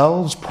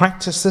themselves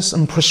practice this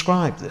and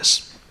prescribe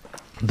this.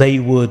 They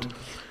would,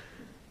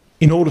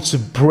 in order to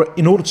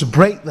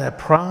break their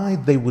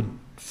pride, they would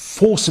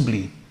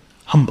forcibly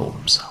humble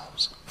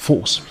themselves,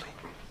 forcibly.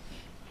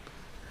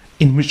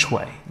 In which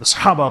way? The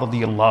Sahaba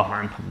radiyallahu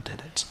anhum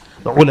did it.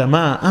 The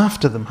ulama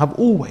after them have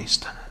always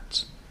done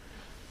it.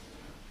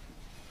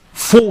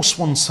 Force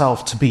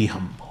oneself to be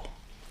humble.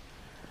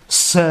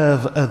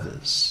 Serve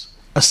others.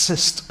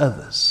 Assist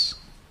others.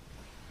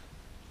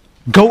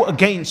 Go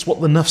against what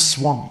the nafs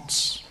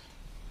wants.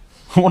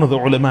 One of the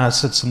ulama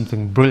said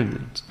something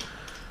brilliant.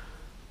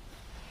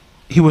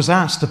 He was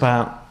asked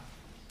about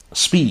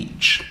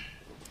speech.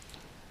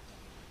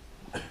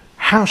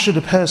 How should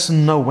a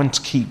person know when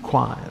to keep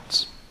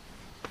quiet?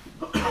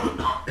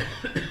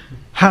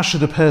 How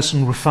should a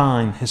person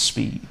refine his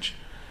speech?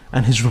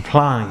 And his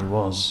reply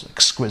was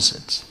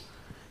exquisite.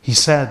 He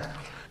said,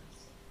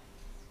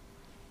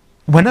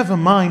 whenever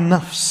my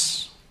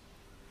nafs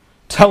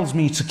tells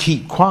me to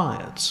keep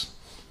quiet,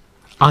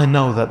 I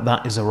know that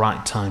that is a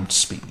right time to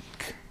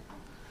speak.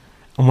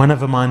 And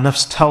whenever my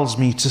nafs tells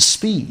me to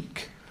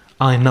speak,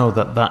 I know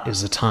that that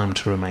is the time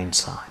to remain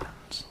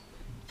silent.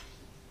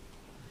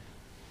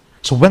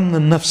 So when the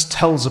nafs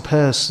tells a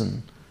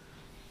person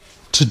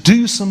to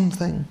do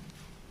something,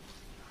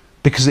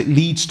 because it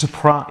leads to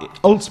pride,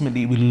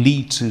 ultimately it will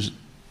lead to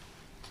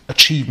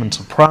achievement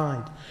of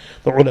pride,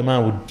 the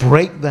ulama would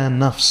break their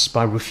nafs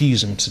by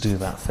refusing to do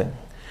that thing.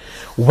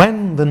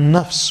 When the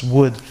nafs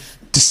would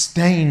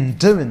disdain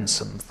doing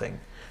something,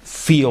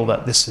 feel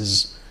that this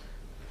is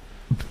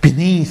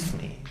beneath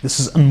me, this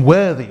is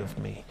unworthy of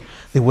me,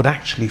 they would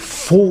actually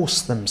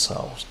force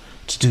themselves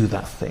to do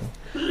that thing.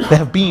 There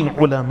have been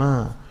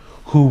ulama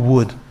who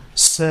would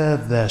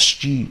serve their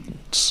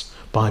students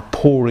by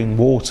pouring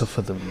water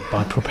for them,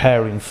 by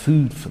preparing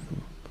food for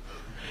them.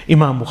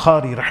 Imam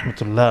Bukhari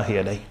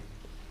rahmatullahi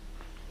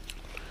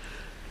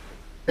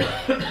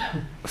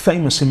alayh,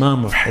 famous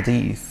Imam of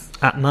Hadith,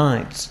 at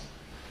night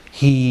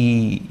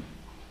he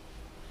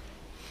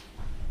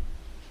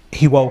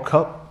woke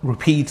up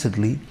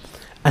repeatedly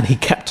and he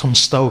kept on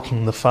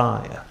stoking the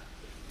fire.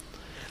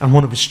 And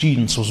one of his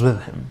students was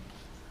with him.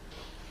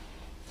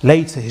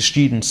 Later his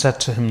student said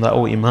to him that,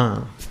 "Oh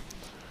Imam,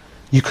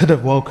 you could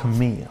have woken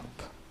me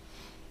up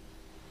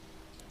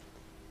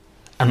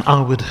and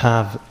I would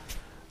have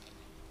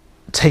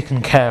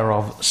taken care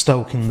of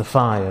stoking the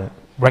fire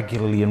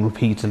regularly and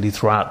repeatedly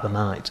throughout the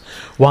night.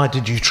 Why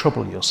did you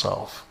trouble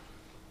yourself?"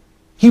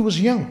 He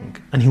was young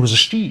and he was a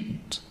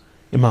student.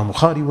 Imam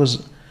Bukhari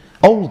was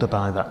older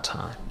by that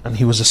time and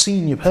he was a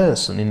senior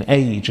person in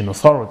age, in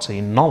authority,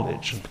 in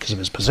knowledge, because of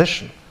his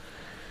position.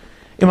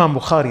 Imam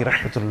Bukhari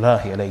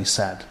rahmatullahi alayhi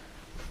said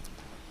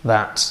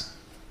that,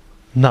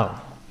 "No,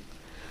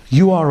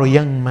 you are a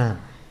young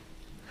man.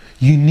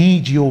 You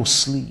need your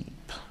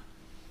sleep.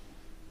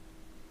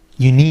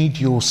 You need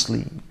your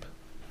sleep.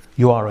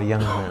 You are a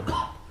young man.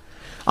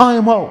 I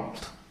am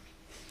old.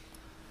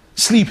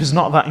 Sleep is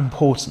not that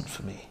important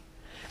for me.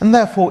 And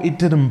therefore it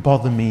didn't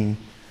bother me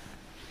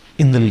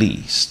in the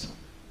least.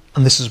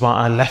 And this is why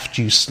I left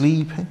you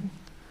sleeping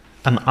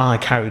and I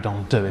carried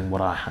on doing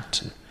what I had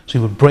to." So he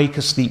would break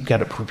a sleep,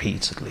 get up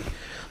repeatedly.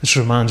 This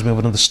reminds me of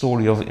another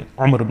story of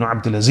Umar ibn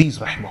Abdul Aziz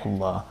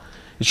rahimahullah.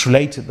 It's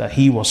related that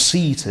he was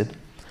seated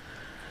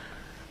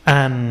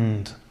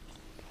and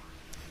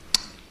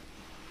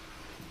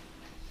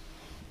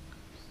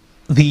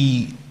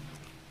the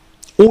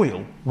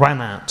oil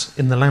ran out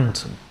in the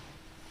lantern.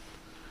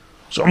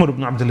 So Umar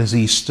ibn Abdul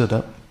Aziz stood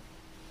up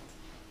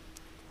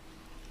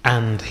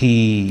and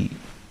he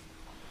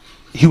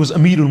was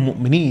Amirul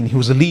Mu'mineen, he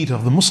was a leader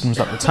of the Muslims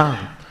at the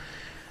time,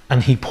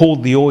 and he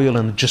poured the oil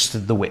and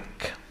adjusted the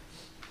wick.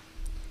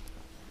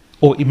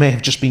 Or it may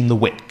have just been the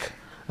wick.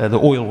 The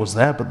oil was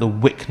there, but the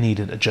wick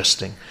needed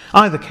adjusting.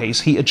 Either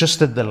case, he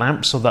adjusted the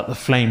lamp so that the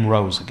flame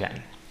rose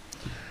again.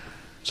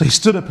 So he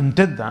stood up and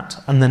did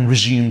that, and then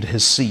resumed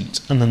his seat,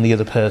 and then the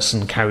other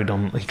person carried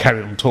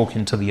on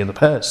talking to the other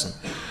person.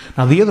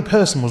 Now the other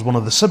person was one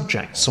of the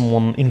subjects,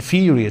 someone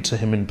inferior to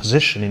him in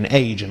position, in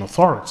age, in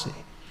authority,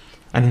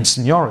 and in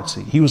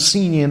seniority. He was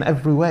senior in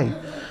every way.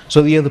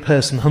 So the other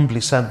person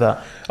humbly said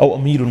that, "Oh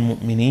Amirul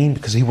Mu'mineen,"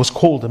 because he was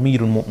called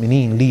Amirul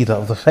Mu'mineen, leader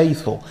of the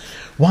faithful,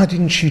 "why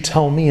didn't you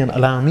tell me and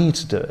allow me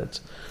to do it?"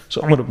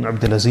 So Umar ibn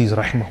Abdul Aziz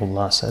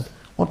rahimahullah said,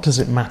 "What does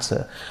it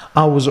matter?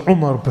 I was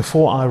Umar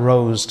before I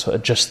rose to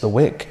adjust the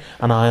wick,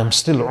 and I am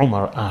still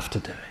Umar after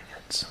doing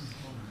it."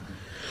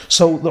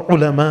 So the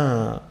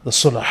ulama, the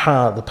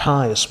sulaha, the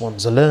pious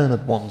ones, the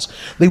learned ones,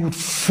 they would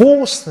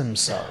force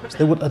themselves,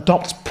 they would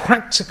adopt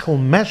practical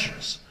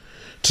measures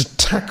to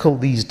tackle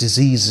these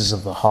diseases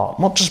of the heart,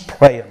 not just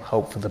pray and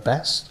hope for the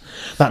best.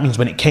 That means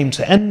when it came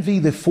to envy,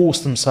 they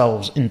forced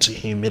themselves into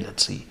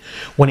humility.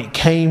 When it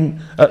came,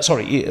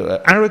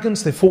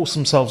 arrogance, they forced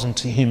themselves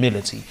into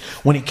humility.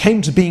 When it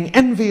came to being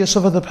envious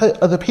of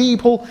other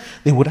people,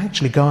 they would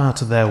actually go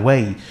out of their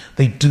way.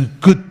 They do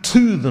good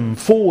to them,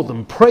 for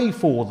them, pray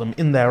for them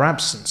in their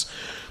absence,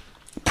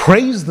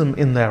 praise them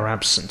in their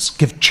absence,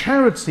 give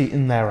charity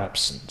in their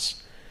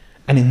absence.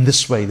 And in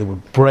this way, they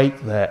would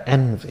break their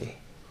envy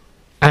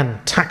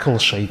and tackle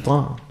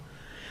shaitan.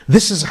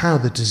 This is how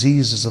the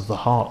diseases of the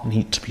heart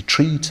need to be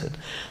treated.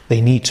 They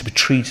need to be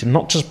treated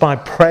not just by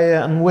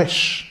prayer and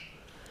wish,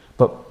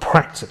 but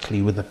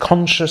practically with a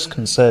conscious,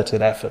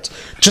 concerted effort,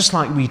 just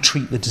like we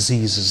treat the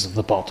diseases of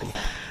the body.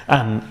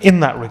 And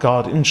in that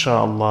regard,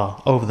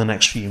 inshallah, over the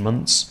next few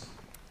months,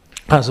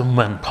 as and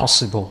when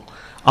possible,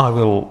 I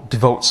will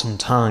devote some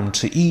time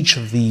to each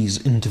of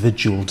these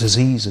individual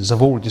diseases.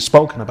 I've already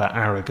spoken about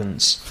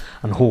arrogance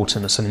and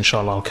haughtiness, and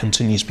inshallah I'll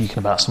continue speaking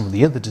about some of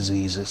the other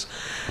diseases,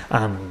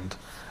 and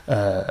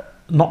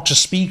not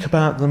just speak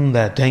about them,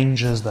 their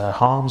dangers, their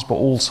harms, but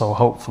also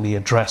hopefully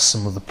address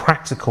some of the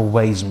practical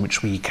ways in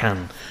which we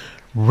can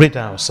rid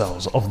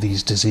ourselves of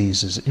these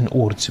diseases in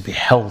order to be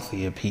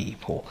healthier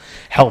people.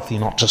 Healthy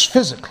not just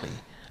physically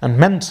and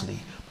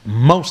mentally,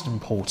 most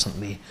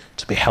importantly,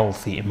 to be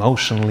healthy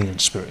emotionally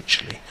and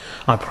spiritually.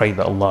 I pray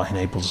that Allah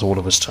enables all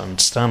of us to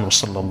understand.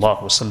 وصلى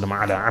الله وسلم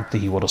على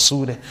عبده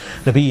ورسوله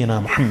نبينا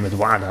محمد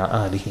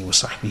وعلى آله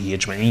وصحبه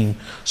أجمعين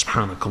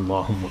سبحانك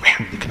اللهم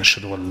وبحمدك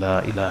نشهد أن لا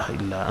إله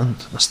إلا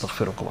أنت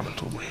نستغفرك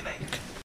ونتوب إليك.